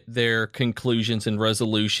all get their conclusions motivations and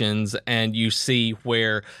resolutions, and you see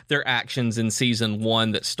where their actions in season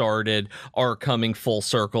 1 that started are coming full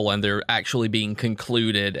circle and they're actually being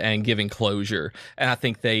concluded and giving closure. And I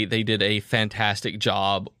think they did a fantastic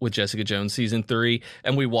job with Jessica Jones season 3,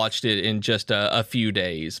 and we watched it in just a few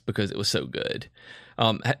days because it was so good.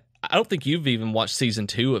 I don't think you've even watched season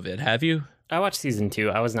 2 of it, have you? I watched season 2.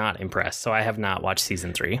 I was not impressed, so I have not watched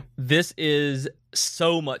season 3. This is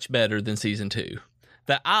so much better than season 2.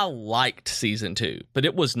 That I liked season 2, but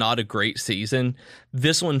it was not a great season.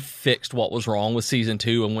 This one fixed what was wrong with season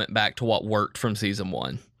 2 and went back to what worked from season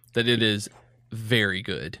 1. That it is very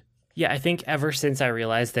good. Yeah, I think ever since I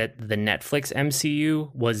realized that the Netflix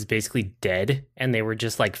MCU was basically dead and they were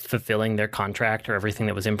just like fulfilling their contract or everything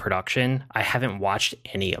that was in production, I haven't watched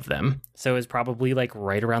any of them. So it was probably like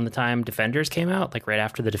right around the time Defenders came out, like right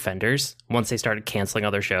after the Defenders, once they started canceling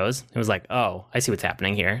other shows. It was like, oh, I see what's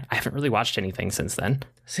happening here. I haven't really watched anything since then.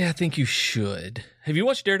 See, I think you should. Have you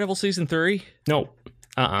watched Daredevil season 3? No.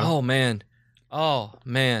 Oh, man. Oh,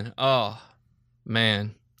 man. Oh,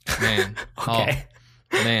 man. Man. Okay. Oh.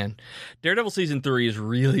 Man, Daredevil season 3 is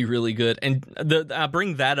really, really good, and I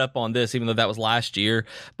bring that up on this, even though that was last year,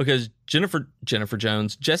 because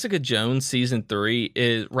Jessica Jones season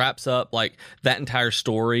 3 wraps up like that entire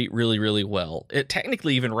story really, really well. It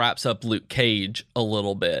technically even wraps up Luke Cage a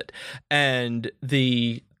little bit, and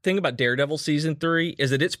the thing about Daredevil season 3 is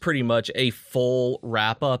that it's pretty much a full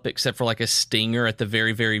wrap up, except for like a stinger at the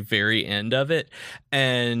very, very, very end of it,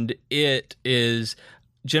 and it is.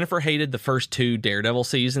 Jennifer hated the first 2 Daredevil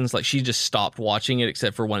seasons. Like, she just stopped watching it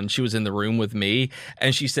except for when she was in the room with me.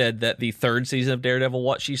 And she said that the 3rd season of Daredevil,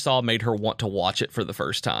 what she saw, made her want to watch it for the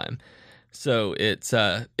first time. So it's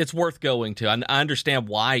worth going to. I understand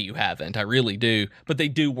why you haven't. I really do. But they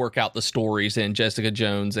do work out the stories in Jessica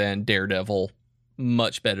Jones and Daredevil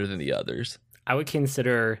much better than the others. I would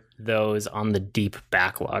consider those on the deep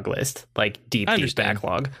backlog list. Like, deep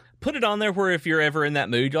backlog. Put it on there where if you're ever in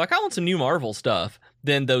that mood, you're like, I want some new Marvel stuff,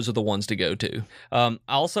 then those are the ones to go to.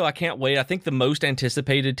 Also, I can't wait. I think the most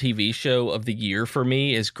anticipated TV show of the year for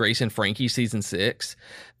me is Grace and Frankie season 6.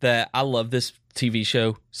 That I love this TV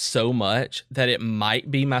show so much that it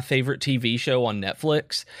might be my favorite TV show on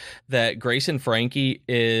Netflix. That Grace and Frankie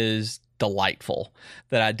is delightful.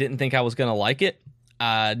 That I didn't think I was going to like it.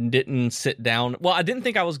 I didn't sit down. Well, I didn't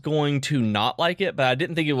think I was going to not like it, but I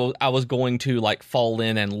didn't think I was going to like fall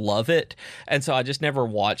in and love it. And so I just never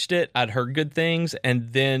watched it. I'd heard good things.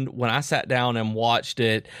 And then when I sat down and watched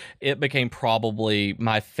it, it became probably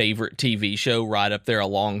my favorite TV show right up there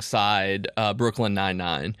alongside Brooklyn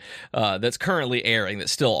Nine-Nine. That's currently airing,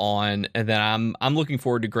 that's still on. And then I'm looking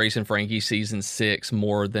forward to Grace and Frankie season 6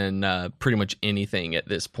 more than pretty much anything at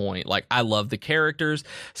this point. Like, I love the characters.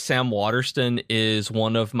 Sam Waterston is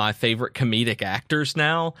one of my favorite comedic actors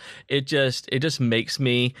now. It just makes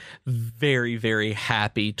me very, very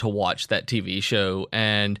happy to watch that TV show.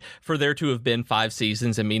 And for there to have been 5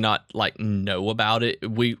 seasons and me not like know about it,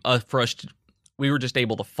 we were just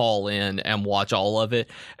able to fall in and watch all of it.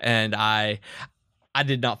 And I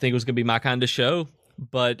did not think it was going to be my kind of show,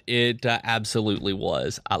 but it absolutely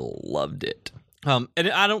was. I loved it. And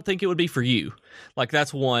I don't think it would be for you. Like,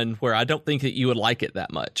 that's one where I don't think that you would like it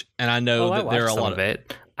that much. And I know that there are a lot of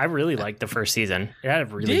it. I really liked the first season. It had a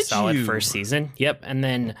really solid first season. Yep. And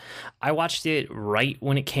then I watched it right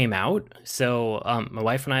when it came out. So my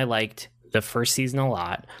wife and I liked the first season a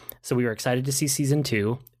lot. So we were excited to see season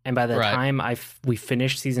 2. And by the time we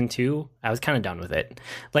finished season 2, I was kind of done with it.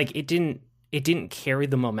 Like, it didn't carry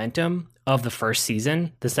the momentum of the first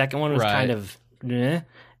season. The second one was kind of meh.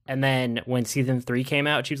 And then when season 3 came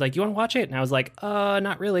out, she was like, you want to watch it? And I was like,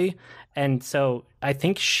 not really. And so I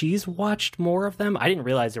think she's watched more of them. I didn't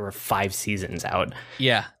realize there were 5 seasons out.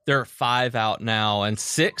 Yeah, there are 5 out now, and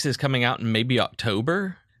 6 is coming out in maybe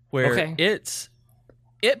October, where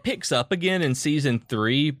it picks up again in season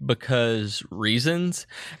 3 because reasons.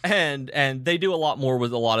 And they do a lot more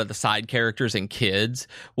with a lot of the side characters and kids,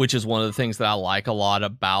 which is one of the things that I like a lot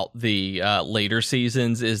about the later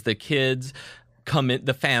seasons is the kids come in,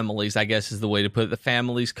 the families, I guess is the way to put it. The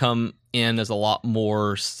families come in as a lot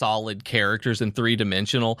more solid characters and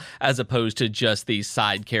 3-dimensional as opposed to just these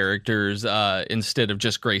side characters instead of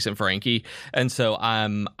just Grace and Frankie. And so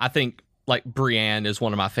I think like Brienne is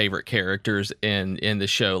one of my favorite characters in the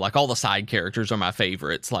show. Like, all the side characters are my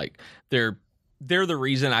favorites. Like, they're the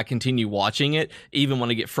reason I continue watching it, even when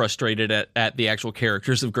I get frustrated at the actual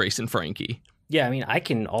characters of Grace and Frankie. Yeah, I mean, I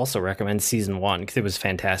can also recommend season 1 because it was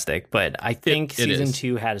fantastic, but I think season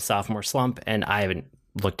 2 had a sophomore slump, and I haven't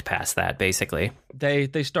looked past that, basically.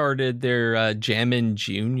 They started their Jammin'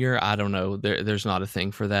 Junior. I don't know. There's not a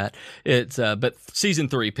thing for that. It's but season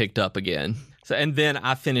 3 picked up again. So, and then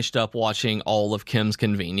I finished up watching all of Kim's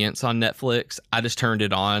Convenience on Netflix. I just turned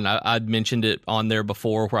it on. I'd mentioned it on there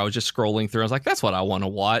before where I was just scrolling through. I was like, that's what I want to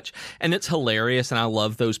watch. And it's hilarious, and I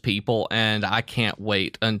love those people, and I can't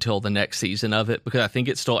wait until the next season of it because I think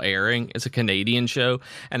it's still airing. It's a Canadian show,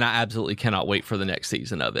 and I absolutely cannot wait for the next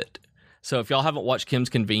season of it. So if y'all haven't watched Kim's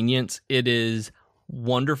Convenience, it is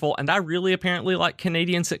wonderful, and I really apparently like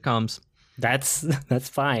Canadian sitcoms. That's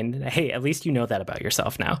fine. Hey, at least you know that about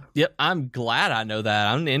yourself now. Yep, I'm glad I know that.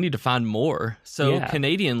 I need to find more. So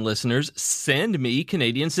Canadian listeners, send me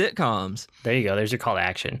Canadian sitcoms. There you go. There's your call to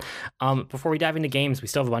action. Before we dive into games, we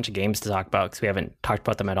still have a bunch of games to talk about because we haven't talked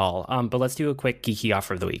about them at all. But let's do a quick geeky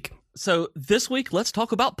offer of the week. So this week, let's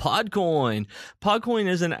talk about Podcoin. Podcoin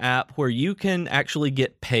is an app where you can actually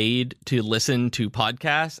get paid to listen to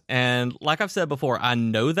podcasts. And like I've said before, I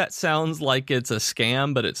know that sounds like it's a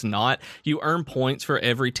scam, but it's not. You earn points for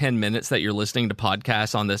every 10 minutes that you're listening to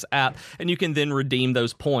podcasts on this app. And you can then redeem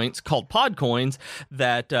those points called Podcoins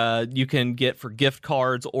that you can get for gift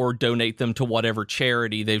cards or donate them to whatever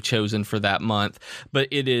charity they've chosen for that month. But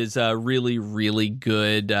it is a really, really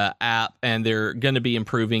good app, and they're going to be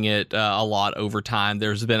improving it a lot over time.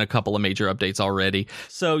 There's been a couple of major updates already.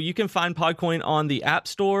 So you can find Podcoin on the App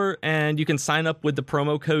Store, and you can sign up with the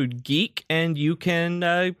promo code GEEK, and you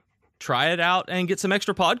can try it out and get some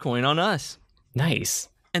extra Podcoin on us. Nice.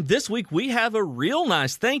 And this week we have a real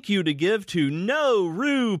nice thank you to give to No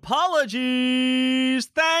Rupologies.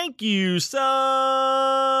 Thank you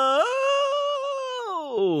so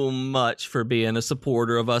much for being a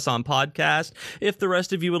supporter of us on podcast. If the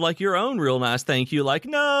rest of you would like your own real nice thank you like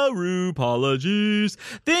No Rupologies,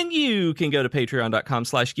 then you can go to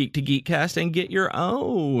patreon.com/geek2geekcast and get your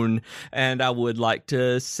own. And I would like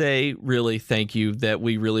to say really thank you, that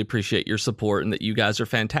we really appreciate your support and that you guys are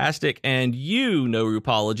fantastic. And you, No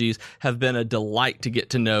Rupologies, have been a delight to get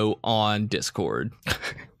to know on Discord.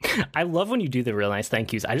 I love when you do the real nice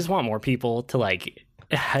thank yous. I just want more people to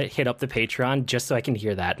hit up the Patreon just so I can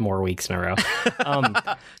hear that more weeks in a row.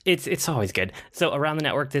 It's always good. So around the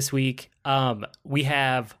network this week, we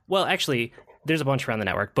have, well, actually, there's a bunch around the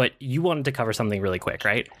network, but you wanted to cover something really quick,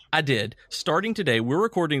 right? I did. Starting today, we're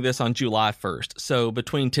recording this on July 1st. So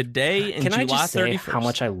between today and July 31st. Can I just say how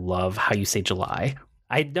much I love how you say July?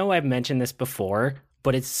 I know I've mentioned this before,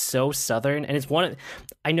 but it's so Southern, and it's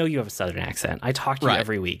I know you have a Southern accent. I talk to you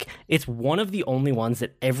every week. It's one of the only ones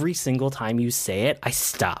that every single time you say it, I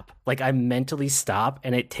stop. I mentally stop,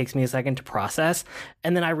 and it takes me a second to process,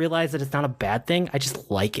 and then I realize that it's not a bad thing. I just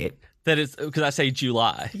like it. That is because I say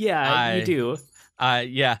July. Yeah, you do.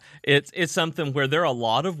 Yeah, it's something where there are a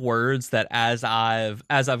lot of words that as I've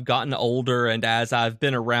gotten older and as I've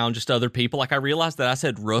been around just other people, I realized that I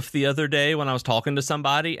said roof the other day when I was talking to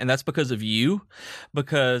somebody, and that's because of you,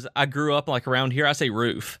 because I grew up around here, I say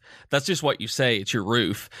roof. That's just what you say. It's your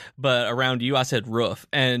roof. But around you, I said roof.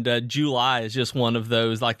 And July is just one of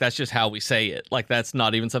those, that's just how we say it. That's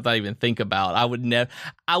not even something I even think about. I would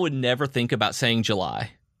never think about saying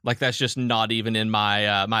July. That's just not even in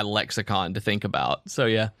my my lexicon to think about. So,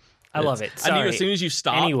 yeah. I love it. Sorry. I knew as soon as you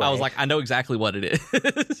stopped, I was like, I know exactly what it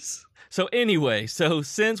is. So anyway,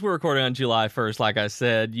 since we're recording on July 1st, like I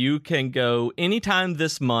said, you can go anytime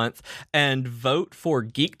this month and vote for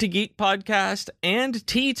Geek to Geek Podcast and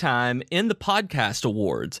Tea Time in the Podcast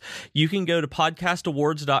Awards. You can go to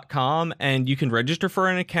podcastawards.com and you can register for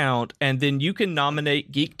an account, and then you can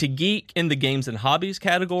nominate Geek to Geek in the Games and Hobbies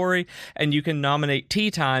category, and you can nominate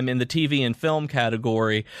Tea Time in the TV and Film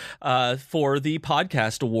category for the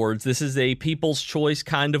Podcast Awards. This is a People's Choice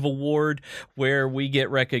kind of award where we get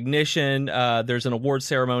recognition. There's an award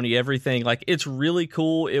ceremony, everything. It's really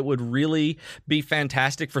cool. It would really be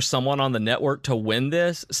fantastic for someone on the network to win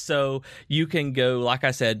this. So you can go, like I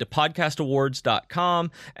said, to podcastawards.com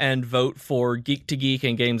and vote for Geek to Geek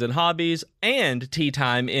and Games and Hobbies and Tea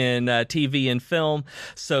Time in TV and Film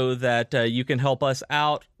so that you can help us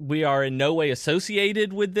out. We are in no way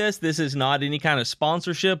associated with this. This is not any kind of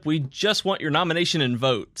sponsorship. We just want your nomination and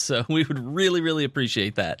vote. So we would really, really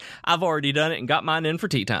appreciate that. I've already done it and got mine in for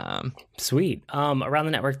Tea Time. Sweet. Around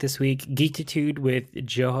the network this week, Geektitude with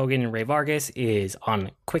Joe Hogan and Ray Vargas is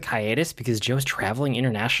on quick hiatus because Joe's traveling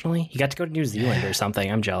internationally. He got to go to New Zealand or something.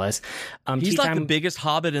 I'm jealous. He's the biggest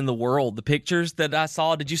hobbit in the world. The pictures that I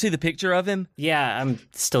saw, did you see the picture of him? Yeah, I'm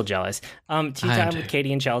still jealous. Tea Time with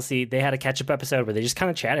Katie and Chelsea, they had a catch-up episode where they just kind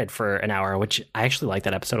of chatted for an hour, which I actually like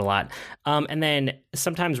that episode a lot. And then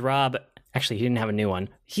sometimes Rob... Actually, he didn't have a new one.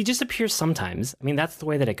 He just appears sometimes. I mean, that's the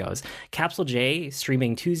way that it goes. Capsule J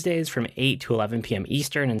streaming Tuesdays from 8 to 11 p.m.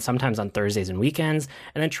 Eastern and sometimes on Thursdays and weekends.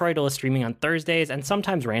 And then Troy Dole is streaming on Thursdays and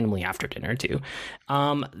sometimes randomly after dinner, too.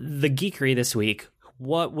 The Geekery this week,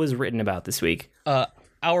 what was written about this week?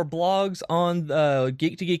 Our blogs on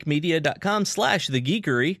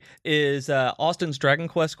geek2geekmedia.com/thegeekery is Austin's Dragon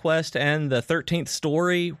Quest and the 13th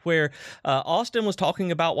story, where Austin was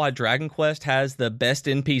talking about why Dragon Quest has the best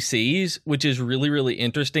NPCs, which is really, really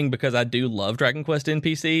interesting because I do love Dragon Quest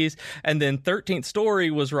NPCs. And then 13th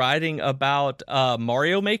story was writing about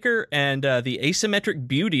Mario Maker and the asymmetric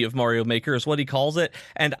beauty of Mario Maker is what he calls it.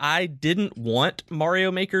 And I didn't want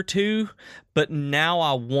Mario Maker 2, but now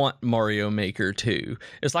I want Mario Maker 2.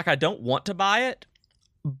 It's like I don't want to buy it,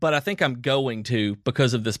 but I think I'm going to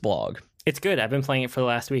because of this blog. It's good. I've been playing it for the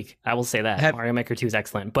last week. I will say that. Mario Maker 2 is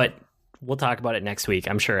excellent, but we'll talk about it next week,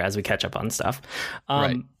 I'm sure, as we catch up on stuff.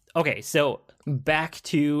 Right. Okay, so back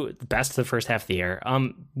to the best of the first half of the year.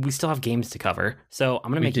 We still have games to cover, so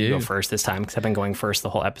I'm going to make you go first this time because I've been going first the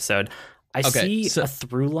whole episode. I see a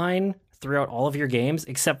through line throughout all of your games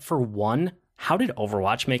except for one. How did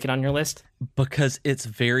Overwatch make it on your list? Because it's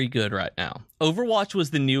very good right now. Overwatch was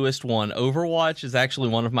the newest one. Overwatch is actually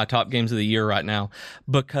one of my top games of the year right now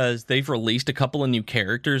because they've released a couple of new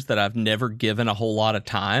characters that I've never given a whole lot of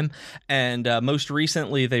time. And most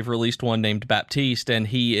recently, they've released one named Baptiste, and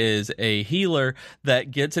he is a healer that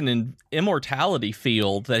gets an immortality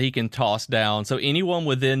field that he can toss down. So anyone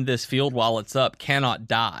within this field while it's up cannot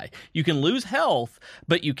die. You can lose health,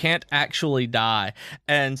 but you can't actually die.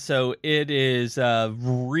 And so it is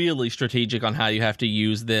really strategic on how you have to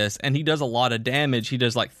use this, and he does a lot of damage. He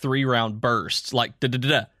does like 3-round bursts, like da da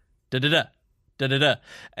da da da da da da da,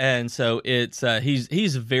 and so it's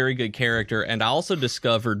he's a very good character. And I also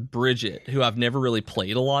discovered Bridget, who I've never really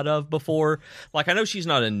played a lot of before. Like, I know she's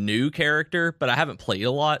not a new character, but I haven't played a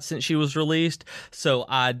lot since she was released, so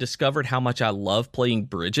I discovered how much I love playing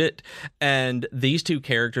Bridget. And these two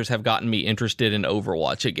characters have gotten me interested in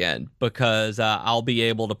Overwatch again because I'll be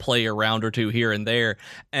able to play a round or two here and there,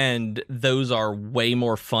 and those are way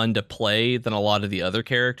more fun to play than a lot of the other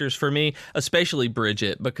characters for me, especially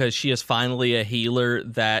Bridget, because she is finally a healer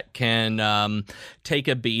that can take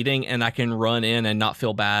a beating, and I can run in and not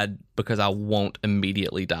feel bad because I won't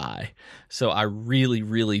immediately die. So I really,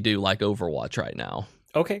 really do like Overwatch right now.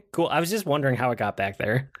 Okay, cool. I was just wondering how it got back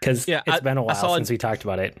there because it's been a while since we talked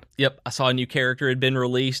about it. Yep, I saw a new character had been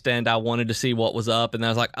released, and I wanted to see what was up, and I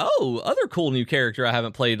was like, oh, other cool new character I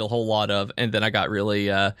haven't played a whole lot of, and then I got really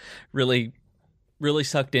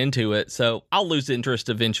sucked into it. So I'll lose interest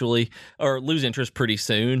eventually, or lose interest pretty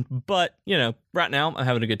soon. But, you know, right now I'm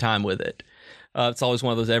having a good time with it. It's always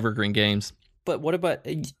one of those evergreen games. But what about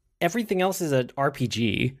everything else is an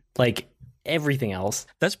RPG? Like, everything else.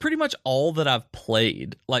 That's pretty much all that I've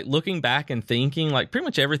played. Like, looking back and thinking, like, pretty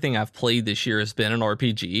much everything I've played this year has been an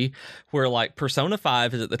RPG, where like Persona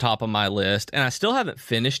 5 is at the top of my list, and I still haven't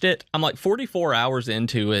finished it. I'm like 44 hours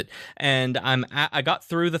into it, and I got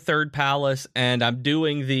through the third palace, and I'm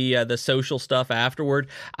doing the social stuff afterward.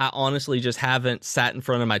 I honestly just haven't sat in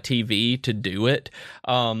front of my TV to do it.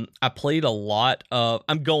 I played a lot of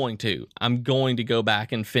I'm going to go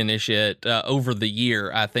back and finish it over the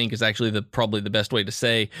year, I think is actually probably the best way to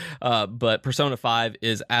say, but Persona 5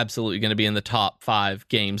 is absolutely going to be in the top 5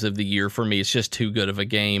 games of the year for me. It's just too good of a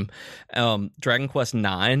game. Dragon Quest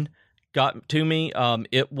 9 got to me.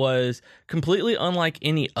 It was completely unlike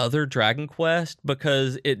any other Dragon Quest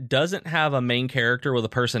because it doesn't have a main character with a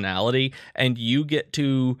personality, and you get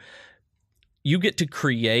to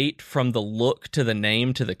create from the look to the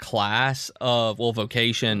name to the class of,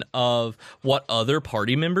 vocation of what other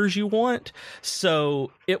party members you want.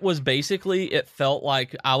 So it was basically, it felt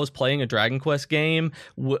like I was playing a Dragon Quest game,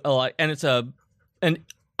 and it's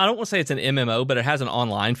I don't want to say it's an MMO, but it has an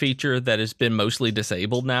online feature that has been mostly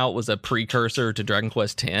disabled now. It was a precursor to Dragon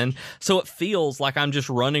Quest X. So it feels like I'm just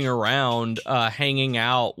running around hanging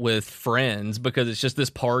out with friends because it's just this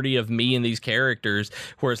party of me and these characters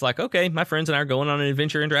where it's like, okay, my friends and I are going on an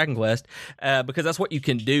adventure in Dragon Quest because that's what you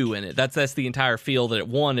can do in it. That's the entire feel that it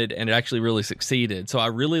wanted, and it actually really succeeded. So I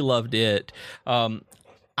really loved it.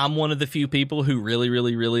 I'm one of the few people who really,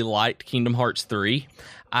 really, really liked Kingdom Hearts 3.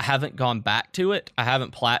 I haven't gone back to it. I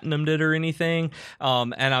haven't platinumed it or anything.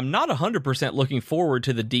 And I'm not 100% looking forward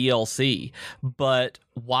to the DLC. But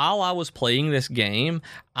while I was playing this game,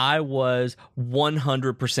 I was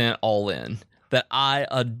 100% all in. That I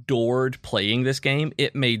adored playing this game.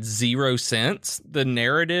 It made 0 sense. The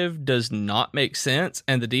narrative does not make sense,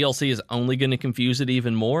 and the DLC is only going to confuse it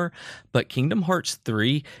even more. But Kingdom Hearts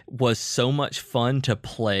 3 was so much fun to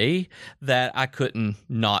play that I couldn't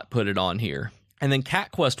not put it on here. And then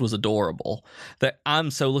Cat Quest was adorable. That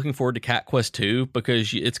I'm so looking forward to Cat Quest 2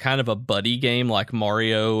 because it's kind of a buddy game like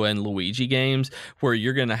Mario and Luigi games where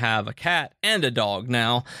you're going to have a cat and a dog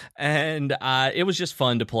now. And it was just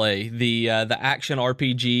fun to play. The action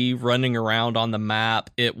RPG running around on the map,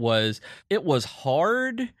 it was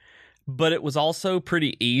hard, but it was also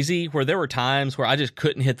pretty easy, where there were times where I just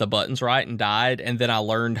couldn't hit the buttons right and died, and then I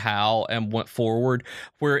learned how and went forward,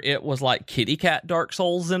 where it was like kitty cat Dark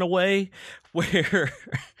Souls in a way, where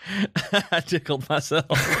I tickled myself,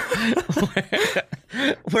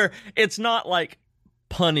 where it's not like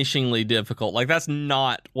punishingly difficult. Like, that's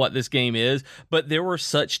not what this game is, but there were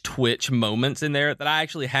such twitch moments in there that I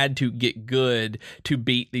actually had to get good to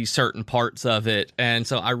beat these certain parts of it. And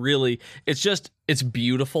so it's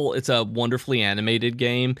beautiful. It's a wonderfully animated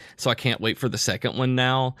game, so I can't wait for the second one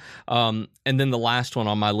now. And then the last one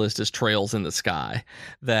on my list is Trails in the Sky,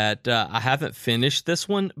 that I haven't finished this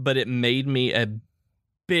one, but it made me a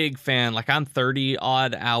big fan. Like, I'm 30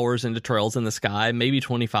 odd hours into Trails in the Sky, maybe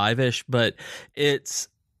 25-ish, but it's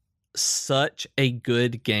such a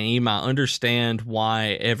good game. I understand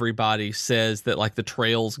why everybody says that, like, the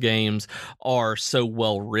Trails games are so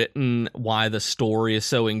well written, why the story is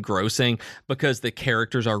so engrossing, because the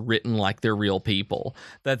characters are written like they're real people,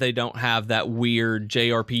 that they don't have that weird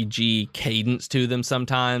JRPG cadence to them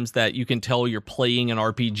sometimes, that you can tell you're playing an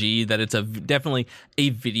RPG, that it's definitely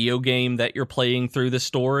a video game that you're playing through the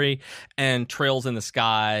story. And Trails in the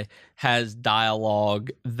Sky has dialogue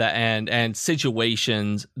and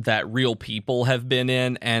situations that real people have been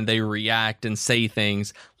in, and they react and say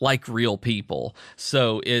things like real people.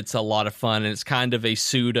 So it's a lot of fun, and it's kind of a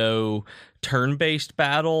pseudo turn-based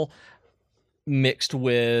battle mixed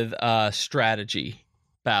with strategy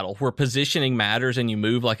battle, where positioning matters and you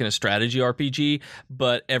move like in a strategy RPG,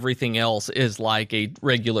 but everything else is like a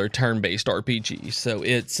regular turn-based RPG. So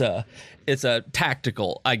it's a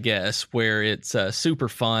tactical, I guess, where it's super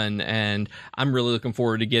fun, and I'm really looking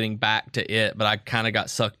forward to getting back to it, but I kind of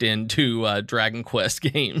got sucked into Dragon Quest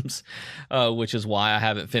games, which is why I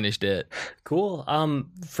haven't finished it. Cool.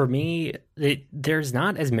 For me, there's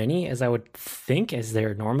not as many as I would think as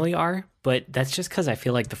there normally are, but that's just because I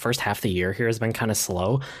feel like the first half of the year here has been kind of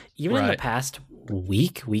slow. Even in the past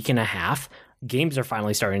week and a half, games are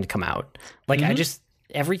finally starting to come out. Like,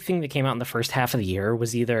 everything that came out in the first half of the year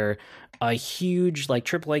was either a huge, like,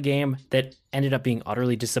 AAA game that ended up being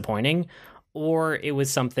utterly disappointing, or it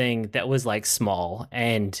was something that was, like, small,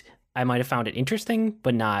 and I might have found it interesting,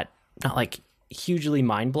 but not like hugely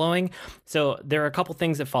mind-blowing. So there are a couple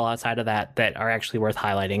things that fall outside of that are actually worth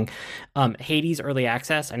highlighting. Hades Early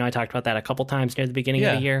Access, I know I talked about that a couple times near the beginning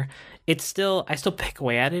of the year. I still pick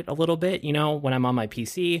away at it a little bit, when I'm on my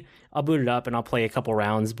PC. I'll boot it up and I'll play a couple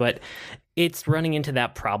rounds, but it's running into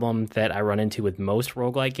that problem that I run into with most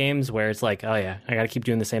roguelike games, where it's like, oh yeah, I gotta keep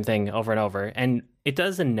doing the same thing over and over. And it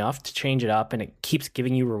does enough to change it up, and it keeps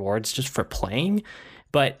giving you rewards just for playing,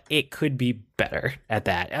 but it could be better at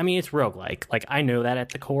that. I mean, it's roguelike. Like, I know that at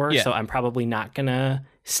the core, so I'm probably not gonna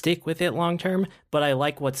stick with it long term, but I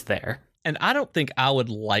like what's there. And I don't think I would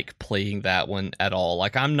like playing that one at all.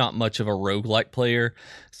 Like, I'm not much of a roguelike player,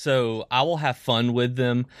 so I will have fun with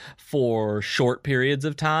them for short periods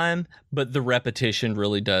of time, but the repetition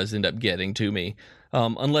really does end up getting to me.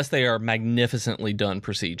 Unless they are magnificently done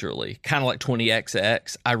procedurally. Kind of like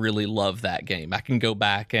 20XX, I really love that game. I can go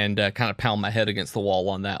back and kind of pound my head against the wall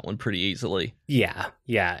on that one pretty easily. Yeah,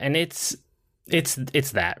 and it's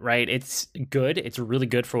that, right? It's good. It's really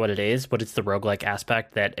good for what it is, but it's the roguelike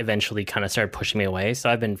aspect that eventually kind of started pushing me away. So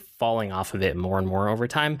I've been falling off of it more and more over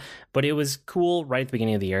time, but it was cool right at the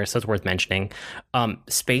beginning of the year, so it's worth mentioning.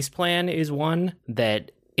 Space Plan is one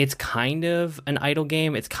that it's kind of an idle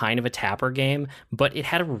game. It's kind of a tapper game, but it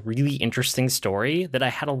had a really interesting story that I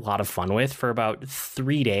had a lot of fun with for about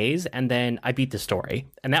 3 days, and then I beat the story.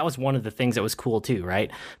 And that was one of the things that was cool too, right?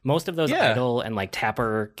 Most of those idle and like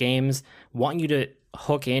tapper games want you to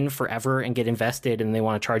hook in forever and get invested, and they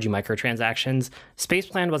want to charge you microtransactions. Space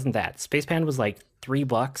Plan wasn't that. Space Plan was like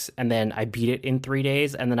 $3, and then I beat it in 3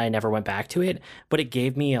 days, and then I never went back to it, but it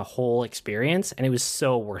gave me a whole experience, and it was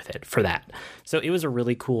so worth it for that. So it was a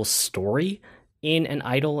really cool story in an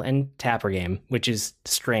idle and tapper game, which is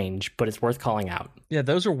strange, but it's worth calling out. Yeah,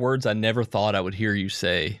 those are words I never thought I would hear you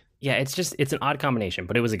say. Yeah, it's an odd combination,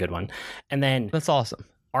 but it was a good one. And then that's awesome.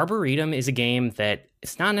 Arboretum is a game that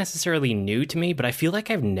it's not necessarily new to me, but I feel like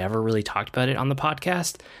I've never really talked about it on the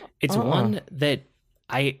podcast. It's one that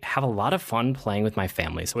I have a lot of fun playing with my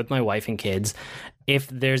family, so with my wife and kids, if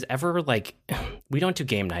there's ever like, we don't do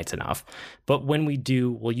game nights enough, but when we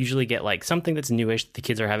do, we'll usually get like something that's newish that the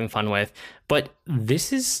kids are having fun with. But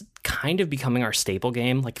this is kind of becoming our staple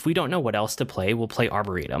game. Like if we don't know what else to play, we'll play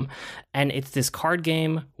Arboretum. And it's this card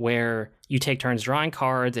game where you take turns drawing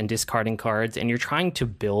cards and discarding cards, and you're trying to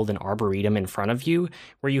build an Arboretum in front of you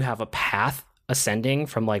where you have a path ascending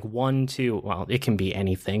from like 1 to, well, it can be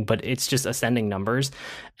anything, but it's just ascending numbers.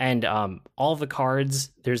 And all of the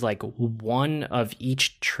cards, there's like 1 of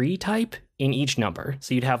each tree type in each number.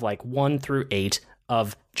 So you'd have like 1 through 8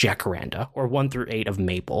 of jacaranda or 1 through 8 of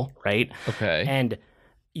maple, right? Okay. And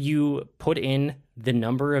you put in the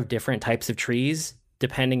number of different types of trees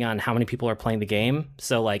depending on how many people are playing the game.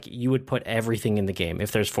 So like you would put everything in the game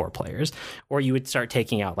if there's 4 players, or you would start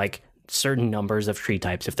taking out like certain numbers of tree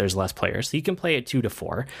types if there's less players. So you can play it 2 to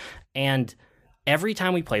 4. And every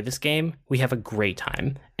time we play this game, we have a great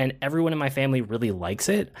time. And everyone in my family really likes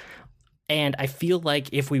it. And I feel like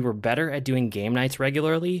if we were better at doing game nights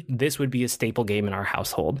regularly, this would be a staple game in our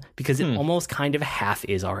household because it almost kind of half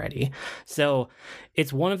is already. So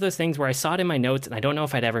it's one of those things where I saw it in my notes and I don't know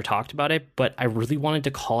if I'd ever talked about it, but I really wanted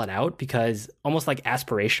to call it out because almost like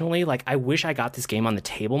aspirationally, like I wish I got this game on the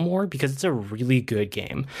table more because it's a really good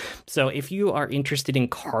game. So if you are interested in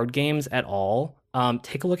card games at all,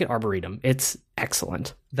 take a look at Arboretum. It's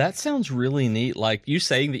excellent. That sounds really neat. Like you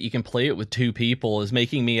saying that you can play it with 2 people is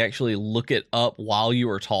making me actually look it up while you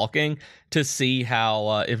were talking to see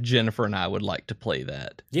how if Jennifer and I would like to play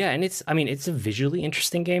that. Yeah, and it's a visually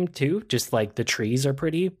interesting game too. Just like the trees are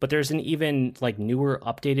pretty, but there's an even like newer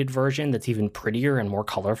updated version that's even prettier and more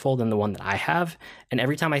colorful than the one that I have. And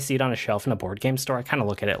every time I see it on a shelf in a board game store, I kind of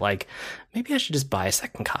look at it like maybe I should just buy a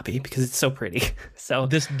second copy because it's so pretty. So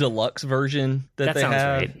this deluxe version that they sounds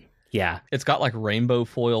have, right. Yeah. It's got like rainbow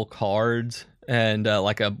foil cards and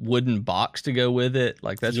like a wooden box to go with it.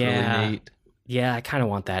 Like that's really neat. Yeah, I kind of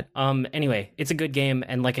want that. Anyway, it's a good game.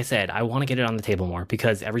 And like I said, I want to get it on the table more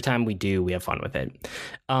because every time we do, we have fun with it.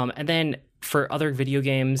 And then for other video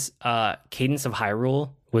games, Cadence of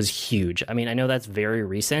Hyrule was huge. I mean, I know that's very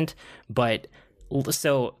recent, but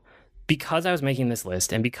so because I was making this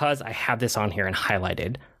list and because I have this on here and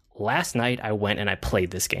highlighted, last night I went and I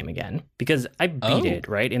played this game again because I beat it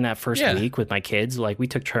right in that first week with my kids. Like we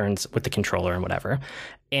took turns with the controller and whatever.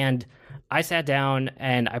 And I sat down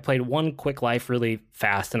and I played one quick life really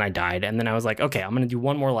fast and I died. And then I was like, okay, I'm going to do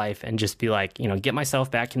one more life and just be like, get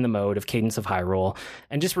myself back in the mode of Cadence of Hyrule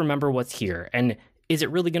and just remember what's here. And is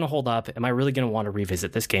it really going to hold up? Am I really going to want to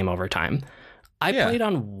revisit this game over time? I played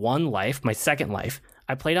on one life, my second life.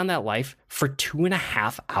 I played on that life for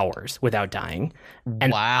 2.5 hours without dying.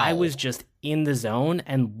 And I was just in the zone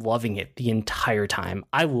and loving it the entire time.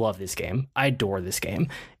 I love this game. I adore this game.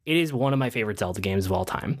 It is one of my favorite Zelda games of all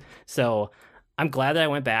time. So I'm glad that I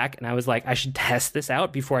went back and I was like, I should test this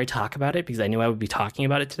out before I talk about it because I knew I would be talking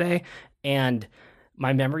about it today. And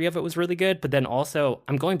my memory of it was really good, but then also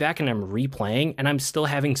I'm going back and I'm replaying and I'm still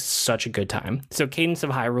having such a good time. So Cadence of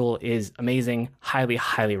Hyrule is amazing. Highly,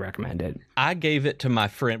 highly recommended. I gave it to my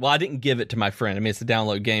friend. Well, I didn't give it to my friend. I mean, it's a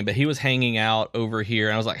download game, but he was hanging out over here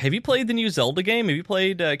and I was like, have you played the new Zelda game? Have you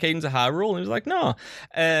played Cadence of Hyrule? And he was like, no.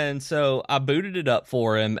 And so I booted it up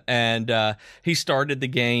for him and he started the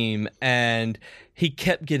game and he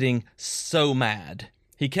kept getting so mad.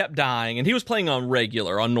 He kept dying, and he was playing on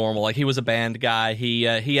regular, on normal. Like he was a band guy. He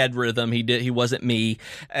had rhythm. He wasn't me,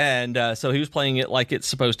 and so he was playing it like it's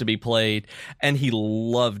supposed to be played, and he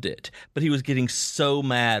loved it. But he was getting so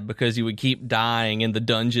mad because he would keep dying in the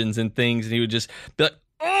dungeons and things, and he would just be like,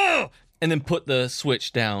 "Oh!" and then put the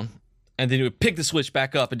Switch down. And then he would pick the Switch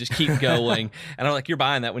back up and just keep going. And I'm like, you're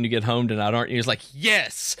buying that when you get home tonight, aren't you? He's like,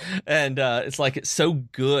 yes. And it's like, it's so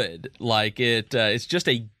good. Like it's just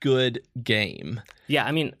a good game. Yeah,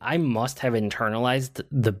 I mean, I must have internalized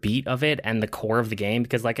the beat of it and the core of the game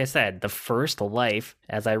because like I said, the first life,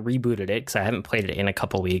 as I rebooted it, because I haven't played it in a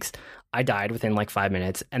couple weeks, I died within like 5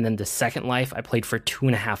 minutes. And then the second life, I played for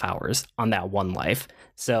 2.5 hours on that one life.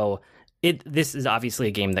 So this is obviously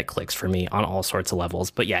a game that clicks for me on all sorts of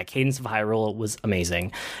levels. But yeah, Cadence of Hyrule was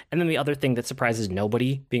amazing. And then the other thing that surprises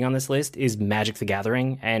nobody being on this list is Magic the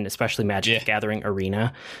Gathering, and especially Magic the Gathering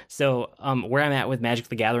Arena. So where I'm at with Magic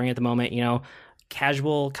the Gathering at the moment,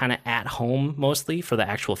 casual, kind of at home mostly for the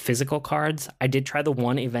actual physical cards. I did try the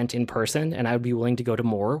one event in person, and I would be willing to go to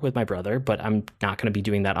more with my brother, but I'm not going to be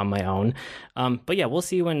doing that on my own. But yeah, we'll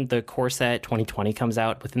see when the core set 2020 comes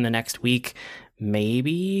out within the next week.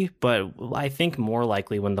 Maybe, but I think more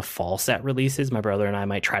likely when the fall set releases, my brother and I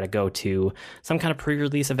might try to go to some kind of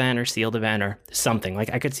pre-release event or sealed event or something.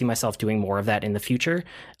 Like I could see myself doing more of that in the future,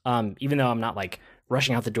 even though I'm not like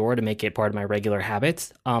rushing out the door to make it part of my regular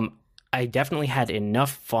habits. I definitely had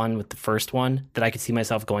enough fun with the first one that I could see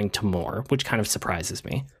myself going to more, which kind of surprises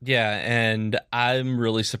me. Yeah, and I'm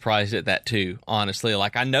really surprised at that too, honestly.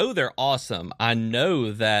 Like, I know they're awesome. I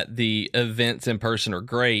know that the events in person are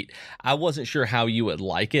great. I wasn't sure how you would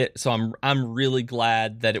like it, so I'm really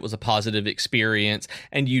glad that it was a positive experience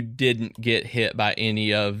and you didn't get hit by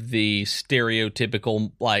any of the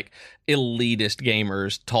stereotypical, like, elitist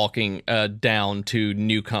gamers talking down to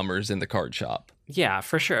newcomers in the card shop. Yeah,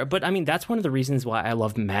 for sure. But I mean, that's one of the reasons why I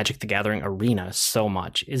love Magic the Gathering Arena so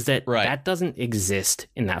much, is that that doesn't exist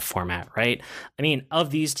in that format, right? I mean, of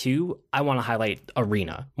these two, I want to highlight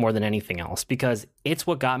Arena more than anything else because it's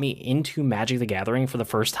what got me into Magic the Gathering for the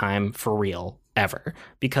first time for real ever,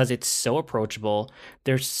 because it's so approachable.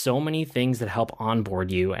 There's so many things that help onboard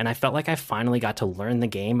you, and I felt like I finally got to learn the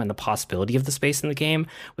game and the possibility of the space in the game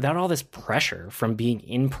without all this pressure from being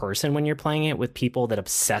in person when you're playing it with people that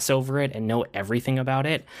obsess over it and know everything about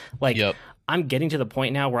it. Like, I'm getting to the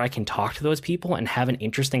point now where I can talk to those people and have an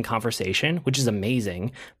interesting conversation, which is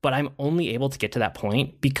amazing, but I'm only able to get to that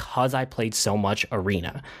point because I played so much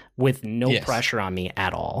Arena with no pressure on me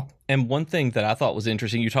at all. And one thing that I thought was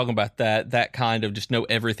interesting, you talking about that kind of just know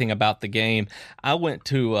everything about the game. I went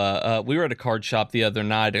to, we were at a card shop the other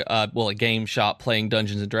night, a game shop playing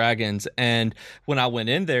Dungeons & Dragons. And when I went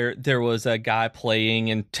in there, there was a guy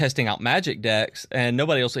playing and testing out Magic decks and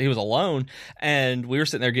nobody else, he was alone. And we were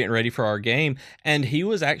sitting there getting ready for our game. And he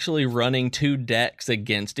was actually running 2 decks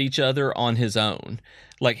against each other on his own.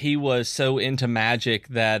 Like, he was so into Magic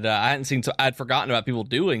that I'd forgotten about people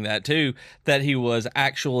doing that too, that he was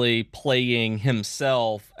actually playing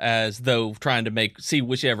himself as though trying to see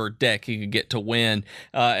whichever deck he could get to win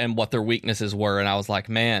and what their weaknesses were. And I was like,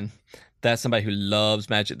 man, that's somebody who loves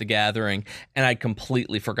Magic the Gathering. And I'd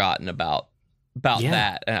completely forgotten about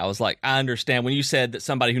that. And I was like, I understand when you said that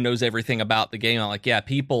somebody who knows everything about the game. I'm like, yeah,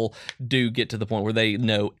 people do get to the point where they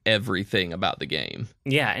know everything about the game.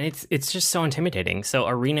 Yeah, and it's just so intimidating. So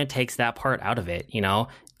Arena takes that part out of it, you know?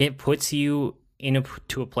 It puts you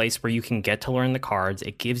to a place where you can get to learn the cards.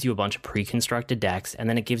 It gives you a bunch of pre-constructed decks, and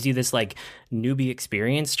then it gives you this like newbie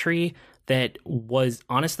experience tree that was,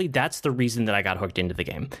 honestly, that's the reason that I got hooked into the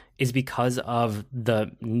game, is because of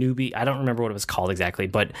the newbie, I don't remember what it was called exactly,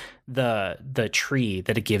 but the tree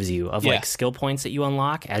that it gives you of like skill points that you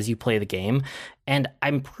unlock as you play the game. And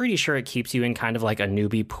I'm pretty sure it keeps you in kind of like a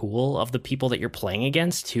newbie pool of the people that you're playing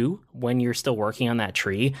against too, when you're still working on that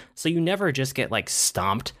tree. So you never just get like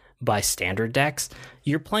stomped by standard decks.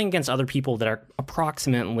 You're playing against other people that are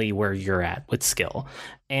approximately where you're at with skill.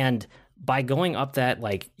 And by going up that,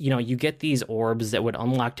 like, you know, you get these orbs that would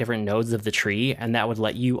unlock different nodes of the tree, and that would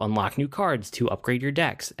let you unlock new cards to upgrade your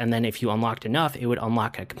decks. And then if you unlocked enough, it would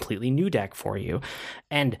unlock a completely new deck for you.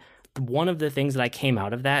 And one of the things that I came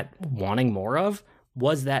out of that wanting more of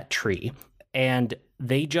was that tree. And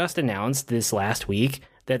they just announced this last week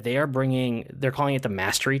that they're calling it the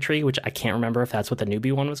Mastery Tree, which I can't remember if that's what the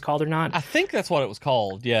newbie one was called or not. I think that's what it was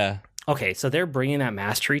called, yeah. Okay, so they're bringing that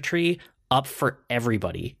Mastery Tree up for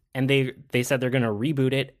everybody. And they said they're going to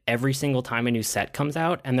reboot it every single time a new set comes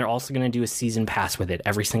out. And they're also going to do a season pass with it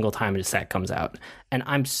every single time a set comes out. And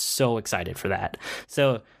I'm so excited for that.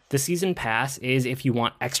 So the season pass is if you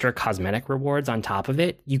want extra cosmetic rewards on top of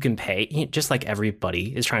it, you can pay. Just like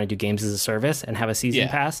everybody is trying to do games as a service and have a season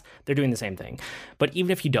pass, they're doing the same thing. But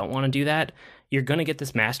even if you don't want to do that, you're going to get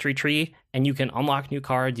this mastery tree and you can unlock new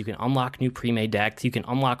cards, you can unlock new pre-made decks, you can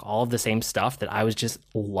unlock all of the same stuff that I was just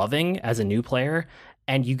loving as a new player.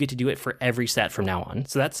 And you get to do it for every set from now on.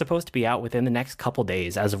 So that's supposed to be out within the next couple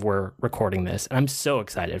days as of we're recording this. And I'm so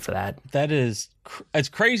excited for that. That is, it's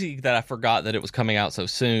crazy that I forgot that it was coming out so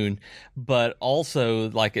soon. But also,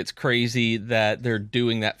 like, it's crazy that they're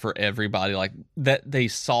doing that for everybody. Like, that they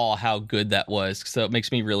saw how good that was. So it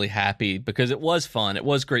makes me really happy because it was fun. It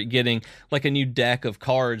was great getting, like, a new deck of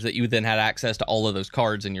cards that you then had access to all of those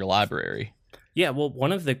cards in your library. Yeah, well,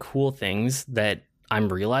 one of the cool things that I'm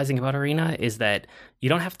realizing about Arena is that you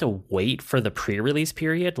don't have to wait for the pre-release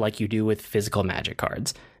period like you do with physical Magic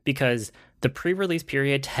cards, because the pre-release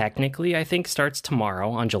period technically, I think, starts tomorrow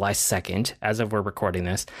on July 2nd, as of we're recording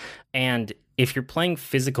this. And if you're playing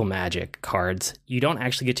physical Magic cards, you don't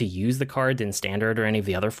actually get to use the cards in Standard or any of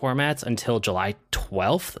the other formats until July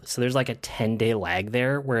 12th. So there's like a 10-day lag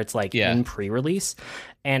there where it's like in pre-release.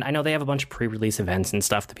 And I know they have a bunch of pre-release events and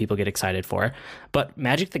stuff that people get excited for. But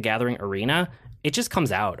Magic the Gathering Arena, it just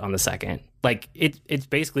comes out on the 2nd. Like, it's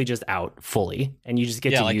basically just out fully, and you just get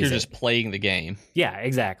to use it. Yeah, like you're just playing the game. Yeah,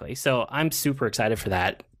 exactly. So I'm super excited for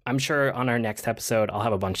that. I'm sure on our next episode, I'll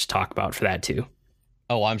have a bunch to talk about for that too.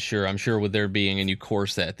 Oh, I'm sure with there being a new core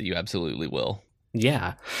set that you absolutely will.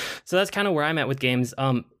 Yeah. So that's kind of where I'm at with games.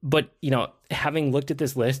 But, having looked at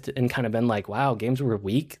this list and kind of been like, wow, games were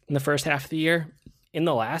weak in the first half of the year. In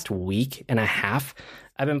the last week and a half,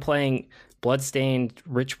 I've been playing Bloodstained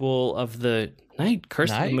Ritual of the Night,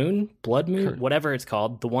 Curse of the Moon, Blood Moon, whatever it's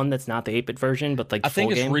called. The one that's not the 8-bit version, but like the full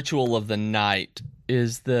game. I think it's Ritual of the Night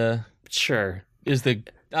is the... Sure. Is the...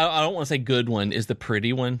 I don't want to say good one, is the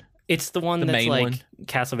pretty one. It's the one that's like one.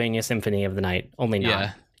 Castlevania Symphony of the Night, only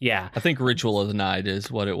not. Yeah. I think Ritual of the Night is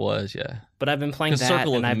what it was, yeah. But I've been playing that,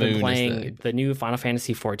 Circle and I've been Moon playing the new Final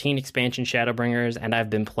Fantasy XIV expansion, Shadowbringers, and I've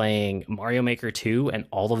been playing Mario Maker 2, and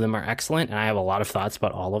all of them are excellent, and I have a lot of thoughts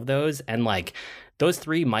about all of those, and like, those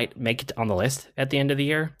 3 might make it on the list at the end of the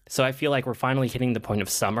year. So I feel like we're finally hitting the point of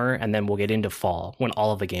summer, and then we'll get into fall when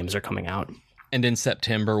all of the games are coming out. And in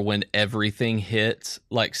September, when everything hits,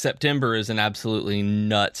 like September is an absolutely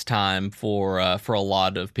nuts time for a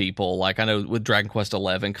lot of people. Like I know with Dragon Quest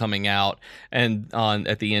XI coming out and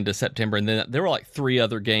at the end of September, and then there were like 3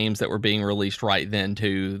 other games that were being released right then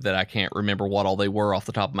too that I can't remember what all they were off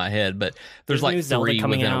the top of my head. But there's like new 3 Zelda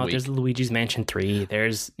coming within out. a week. There's Luigi's Mansion 3.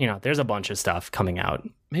 There's a bunch of stuff coming out.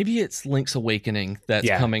 Maybe it's Link's Awakening that's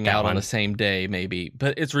coming out on the same day, maybe.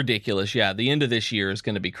 But it's ridiculous. Yeah, the end of this year is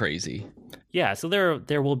going to be crazy. Yeah, so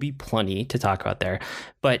there will be plenty to talk about there.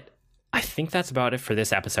 But I think that's about it for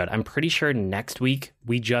this episode. I'm pretty sure next week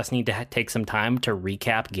we just need to take some time to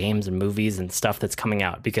recap games and movies and stuff that's coming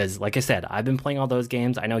out. Because like I said, I've been playing all those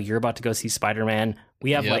games. I know you're about to go see Spider-Man.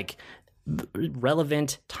 We have like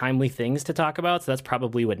relevant, timely things to talk about. So that's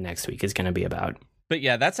probably what next week is going to be about. But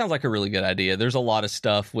yeah, that sounds like a really good idea. There's a lot of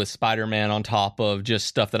stuff with Spider-Man on top of just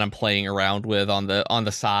stuff that I'm playing around with on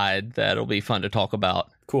the side that'll be fun to talk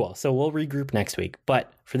about. Cool. So we'll regroup next week.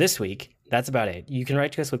 But for this week, that's about it. You can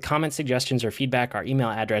write to us with comments, suggestions, or feedback. Our email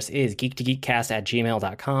address is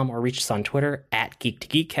geek2geekcast@gmail.com or reach us on Twitter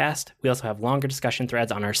 @geek2geekcast. We also have longer discussion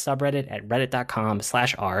threads on our subreddit at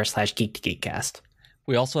reddit.com/r/geek2geekcast.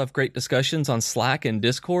 We also have great discussions on Slack and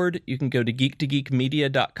Discord. You can go to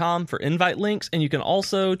geek2geekmedia.com for invite links, and you can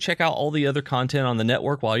also check out all the other content on the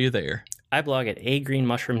network while you're there. I blog at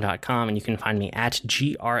agreenmushroom.com, and you can find me at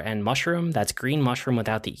grnmushroom. That's green mushroom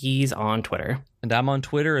without the E's on Twitter. And I'm on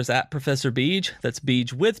Twitter as @Professor Beej. That's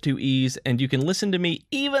Beej with 2 E's, and you can listen to me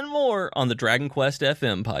even more on the Dragon Quest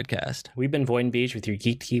FM podcast. We've been Void and Beej with your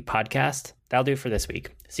Geek to Geek podcast. That'll do it for this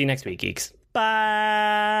week. See you next week, geeks.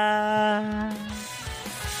 Bye!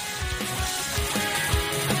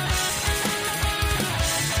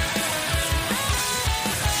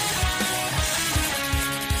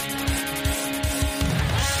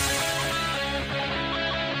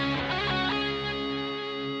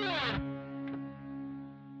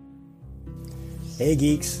 Hey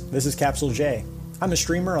geeks, this is Capsule J. I'm a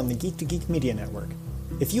streamer on the Geek to Geek Media Network.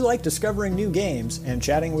 If you like discovering new games and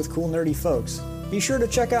chatting with cool nerdy folks, be sure to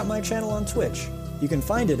check out my channel on Twitch. You can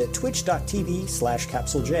find it at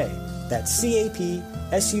twitch.tv/CapsuleJ. That's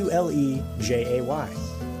CapsuleJay.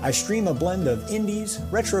 I stream a blend of indies,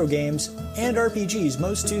 retro games, and RPGs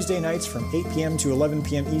most Tuesday nights from 8 p.m. to 11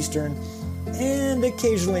 p.m. Eastern, and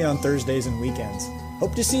occasionally on Thursdays and weekends.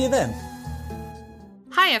 Hope to see you then.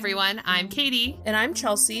 Hi everyone, I'm Katie. And I'm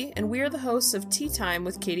Chelsea, and we are the hosts of Tea Time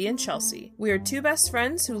with Katie and Chelsea. We are 2 best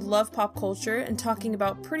friends who love pop culture and talking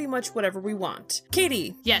about pretty much whatever we want.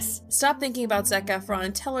 Katie! Yes? Stop thinking about Zac Efron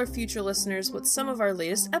and tell our future listeners what some of our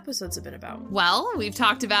latest episodes have been about. Well, we've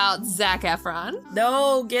talked about Zac Efron.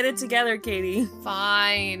 No, get it together, Katie.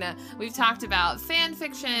 Fine. We've talked about fan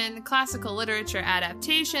fiction, classical literature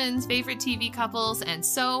adaptations, favorite TV couples, and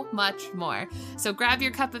so much more. So grab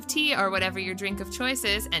your cup of tea or whatever your drink of choice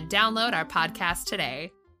is and download our podcast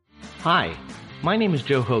today. Hi, my name is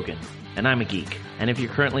Joe Hogan, and I'm a geek. And if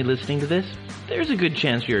you're currently listening to this, there's a good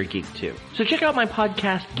chance you're a geek too. So check out my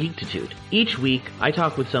podcast, Geektitude. Each week, I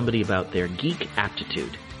talk with somebody about their geek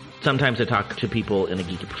aptitude. Sometimes I talk to people in a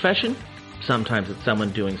geeky profession. Sometimes it's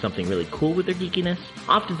someone doing something really cool with their geekiness.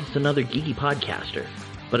 Often it's another geeky podcaster.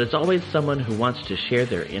 But it's always someone who wants to share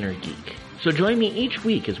their inner geek. So join me each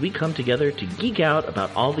week as we come together to geek out about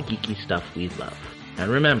all the geeky stuff we love. And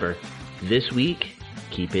remember, this week,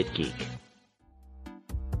 keep it geek.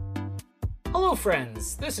 Hello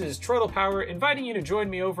friends, this is Troidal Power inviting you to join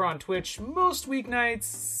me over on Twitch most weeknights,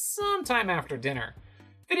 sometime after dinner.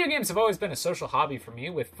 Video games have always been a social hobby for me,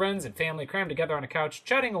 with friends and family crammed together on a couch,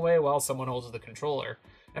 chatting away while someone holds the controller.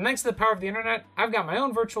 And thanks to the power of the internet, I've got my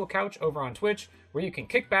own virtual couch over on Twitch, where you can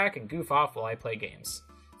kick back and goof off while I play games.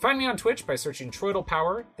 Find me on Twitch by searching Troidal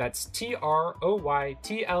Power, that's TROYTLE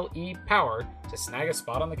Power, to snag a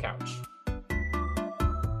spot on the couch.